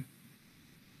slide?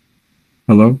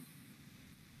 Hello?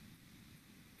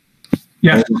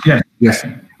 Yes, yes. Yes.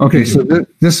 Okay, so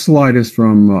this slide is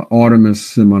from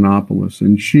Artemis Simonopoulos,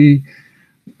 and she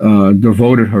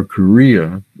devoted her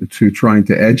career to trying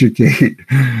to educate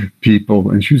people,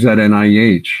 and she was at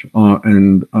NIH,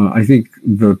 and I think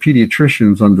the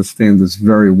pediatricians understand this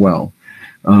very well.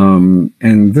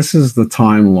 And this is the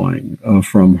timeline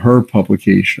from her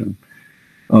publication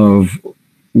of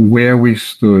where we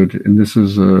stood, and this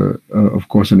is, of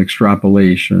course, an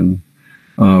extrapolation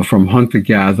from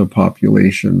hunter-gatherer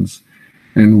populations,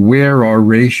 and where our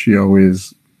ratio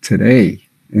is today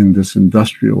in this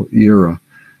industrial era.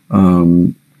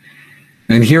 And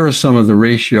here are some of the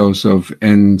ratios of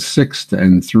N6 to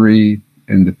N3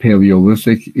 in the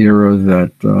Paleolithic era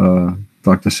that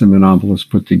Dr. Simonopoulos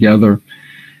put together.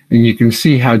 And you can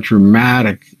see how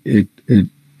dramatic it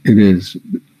is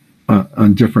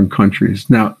on different countries.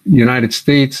 Now, the United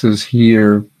States is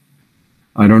here.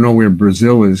 I don't know where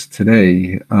Brazil is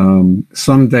today.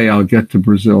 Someday I'll get to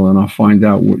Brazil and I'll find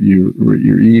out what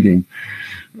you're eating,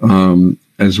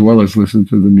 as well as listen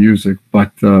to the music.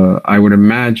 But I would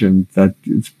imagine that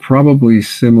it's probably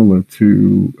similar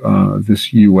to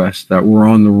this U.S., that we're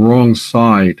on the wrong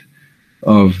side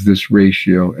of this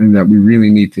ratio and that we really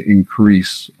need to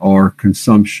increase our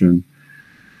consumption.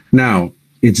 Now,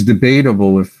 it's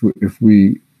debatable if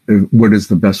what is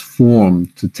the best form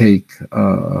to take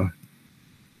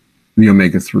the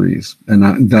omega-3s,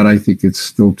 and that I think it's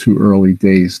still too early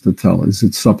days to tell. Is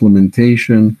it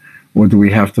supplementation, or do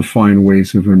we have to find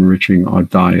ways of enriching our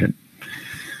diet?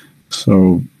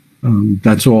 So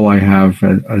that's all I have,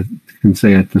 I can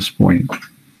say at this point.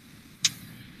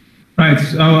 Right.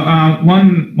 So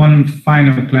one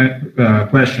final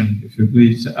question, if you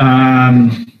please.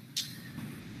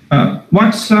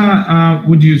 What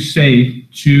would you say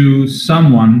to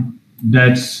someone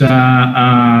that's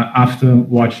after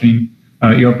watching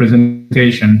your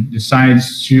presentation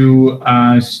decides to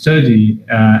study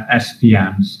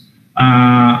SPMs?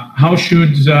 How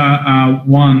should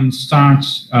one start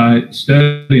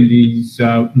studying these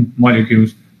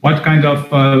molecules? What kind of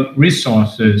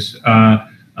resources they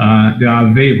are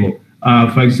available?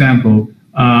 For example,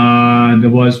 there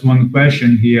was one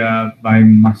question here by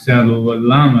Marcelo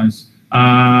Lamas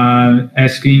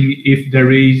asking if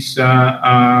there is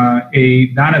a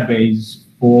database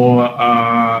for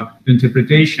the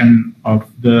interpretation of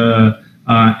the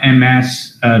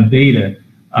MS data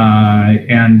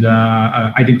and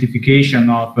identification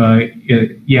of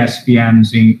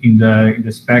ESPMs in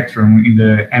the spectrum, in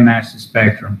the MS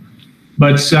spectrum.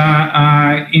 But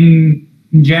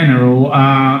in general,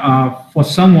 for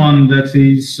someone that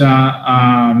is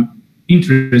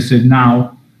interested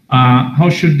now, how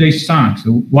should they start?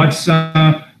 What's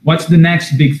the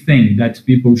next big thing that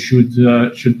people should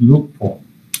look for?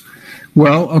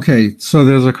 Well, okay, so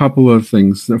there's a couple of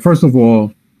things. First of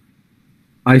all,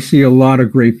 I see a lot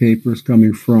of great papers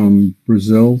coming from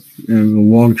Brazil and a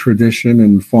long tradition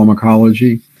in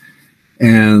pharmacology.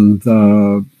 And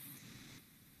a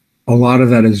lot of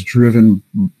that is driven,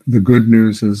 the good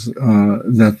news is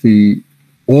that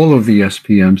all of the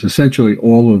SPMs, essentially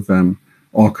all of them,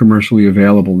 are commercially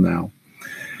available now.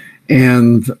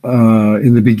 And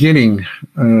in the beginning,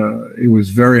 it was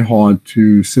very hard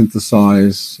to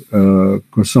synthesize,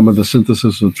 because some of the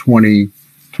synthesis of 20,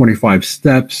 25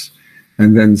 steps,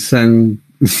 and then send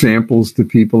samples to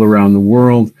people around the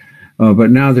world. But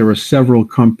now there are several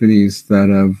companies that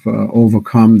have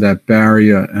overcome that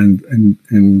barrier,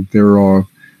 and there are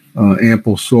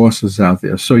ample sources out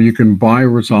there. So you can buy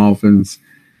Resolvins,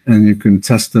 and you can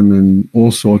test them in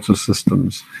all sorts of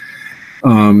systems.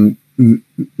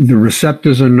 The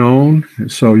receptors are known,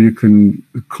 so you can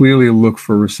clearly look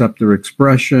for receptor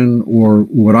expression, or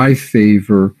what I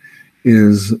favor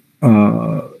is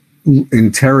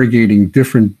interrogating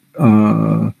different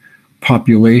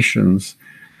populations,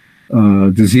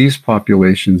 disease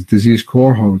populations, disease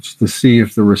cohorts, to see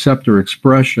if the receptor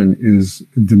expression is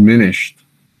diminished,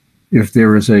 if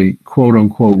there is a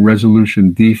quote-unquote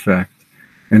resolution defect,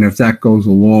 and if that goes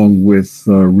along with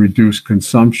reduced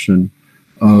consumption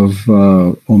of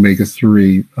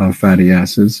omega-3 fatty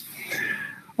acids.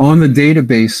 On the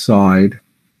database side,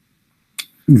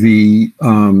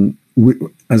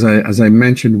 as I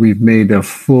mentioned, we've made a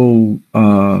full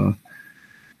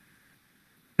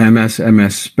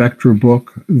MS Spectra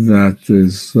book that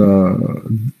is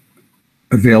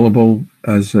available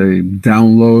as a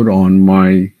download on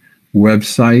my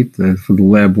website, for the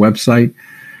lab website.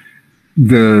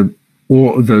 The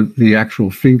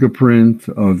actual fingerprint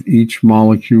of each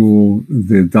molecule,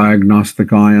 the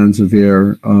diagnostic ions are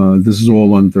there. This is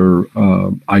all under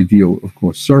ideal, of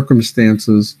course,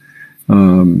 circumstances,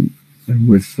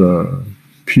 with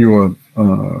pure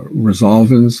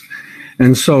Resolvins.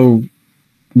 And so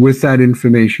with that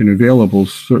information available,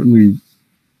 certainly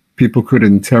people could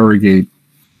interrogate,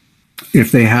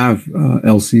 if they have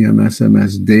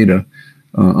LC-MS data,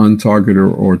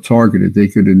 untargeted or targeted, they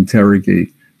could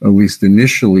interrogate, at least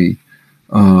initially,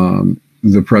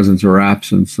 the presence or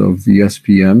absence of the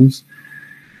SPMs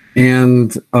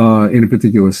and in a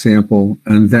particular sample,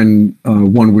 and then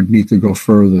one would need to go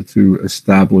further to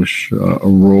establish a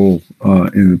role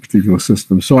in a particular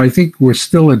system. So I think we're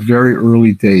still at very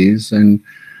early days, and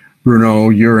Bruno,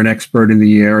 you're an expert in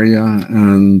the area,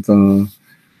 and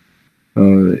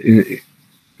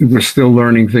we're still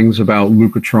learning things about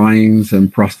leukotrienes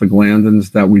and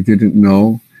prostaglandins that we didn't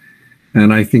know.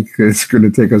 And I think it's going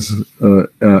to take us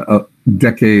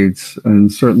decades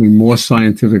and certainly more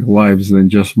scientific lives than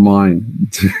just mine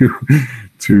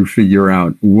to figure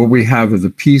out. What we have are the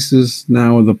pieces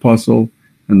now of the puzzle,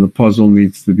 and the puzzle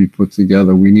needs to be put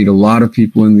together. We need a lot of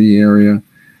people in the area.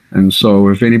 And so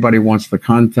if anybody wants to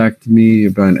contact me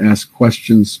about and ask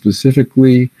questions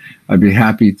specifically, I'd be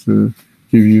happy to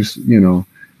give you,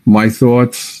 my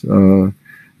thoughts.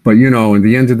 But, in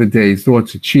the end of the day,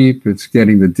 thoughts are cheap. It's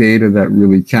getting the data that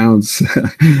really counts.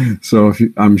 So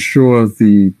I'm sure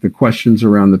the questions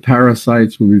around the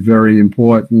parasites will be very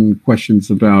important.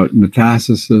 Questions about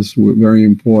metastasis were very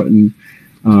important.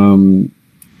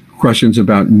 Questions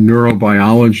about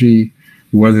neurobiology,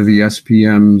 whether the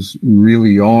SPMs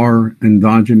really are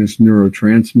endogenous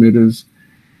neurotransmitters.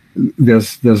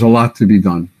 There's a lot to be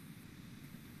done.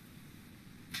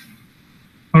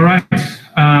 All right.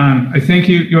 I thank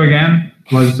you again.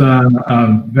 It was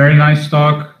a very nice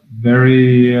talk,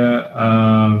 very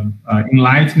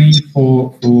enlightening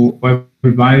for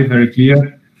everybody, very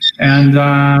clear. And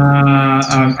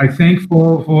I think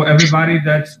for everybody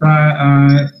that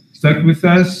stuck with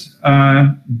us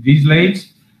this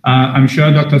late, I'm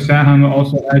sure Dr. Serhan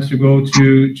also has to go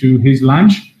to his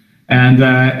lunch, and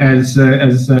as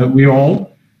we all.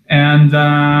 And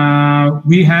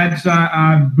we had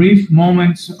a brief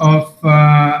moment of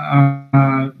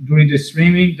during the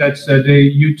streaming that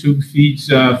the YouTube feeds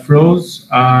froze.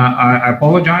 I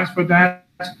apologize for that,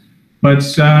 but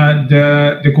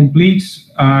the complete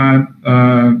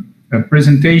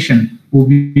presentation will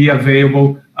be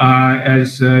available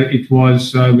as it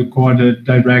was recorded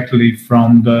directly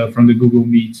from the Google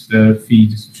Meet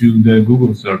feeds to the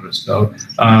Google server. So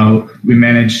we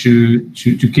managed to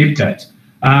keep that.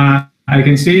 I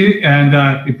can see, and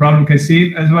you probably can see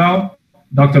it as well,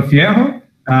 Dr. Fierro.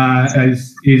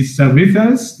 is with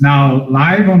us now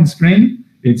live on screen.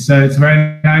 It's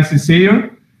very nice to see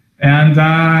you. And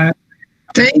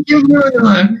thank you,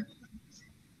 Bruno.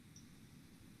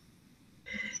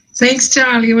 Thanks,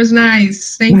 Charlie. It was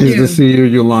nice. Thank you. Nice to see you,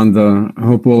 Yolanda. I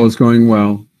hope all is going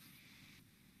well.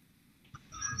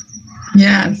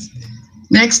 Yes.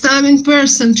 Next time in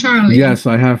person, Charlie. Yes,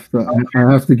 I have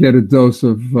to get a dose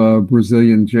of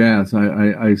Brazilian jazz.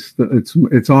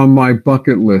 It's on my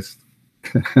bucket list.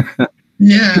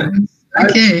 Yeah.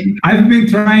 Okay. I've been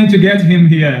trying to get him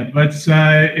here, but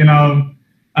you know,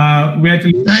 we had to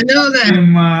I know that.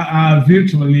 him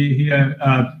virtually here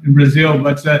in Brazil.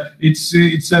 But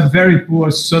it's a very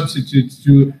poor substitute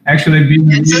to actually be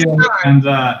here and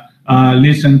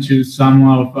listen to some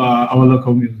of our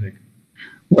local music.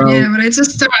 Well, yeah, but it's a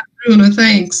start, Bruno.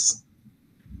 Thanks.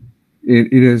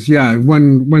 It is, yeah.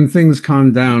 When things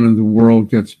calm down and the world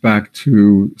gets back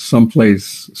to some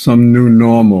new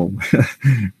normal,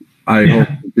 I hope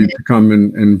to come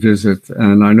and visit.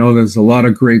 And I know there's a lot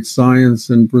of great science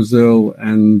in Brazil,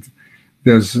 and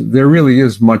there really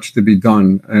is much to be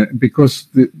done because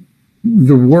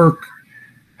the work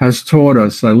has taught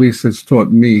us, at least it's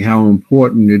taught me, how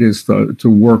important it is to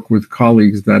work with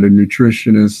colleagues that are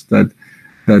nutritionists, that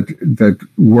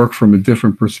work from a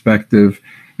different perspective,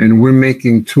 and we're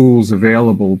making tools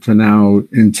available to now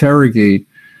interrogate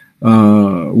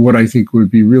what I think would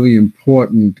be really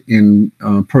important in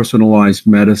personalized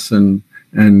medicine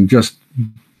and just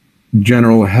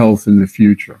general health in the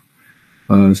future.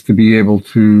 Is to be able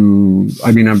to,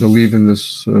 I mean, I believe in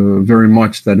this very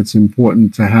much, that it's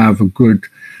important to have a good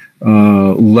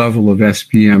level of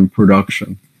SPM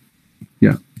production.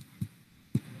 Yeah.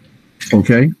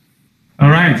 Okay. All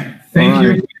right. Thank you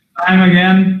for your time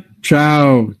again.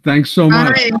 Ciao. Thanks so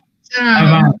much. Bye.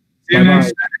 Ciao. Bye-bye. See you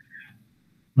next time.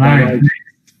 Bye. Bye.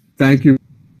 Thank you.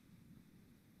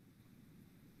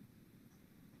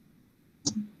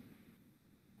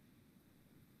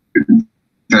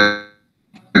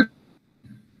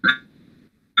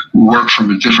 Work from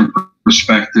a different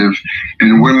perspective,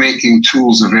 and we're making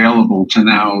tools available to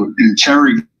now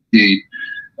interrogate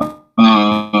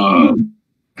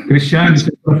Cristiano,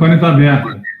 seu microfone está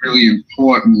aberto. really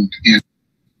important in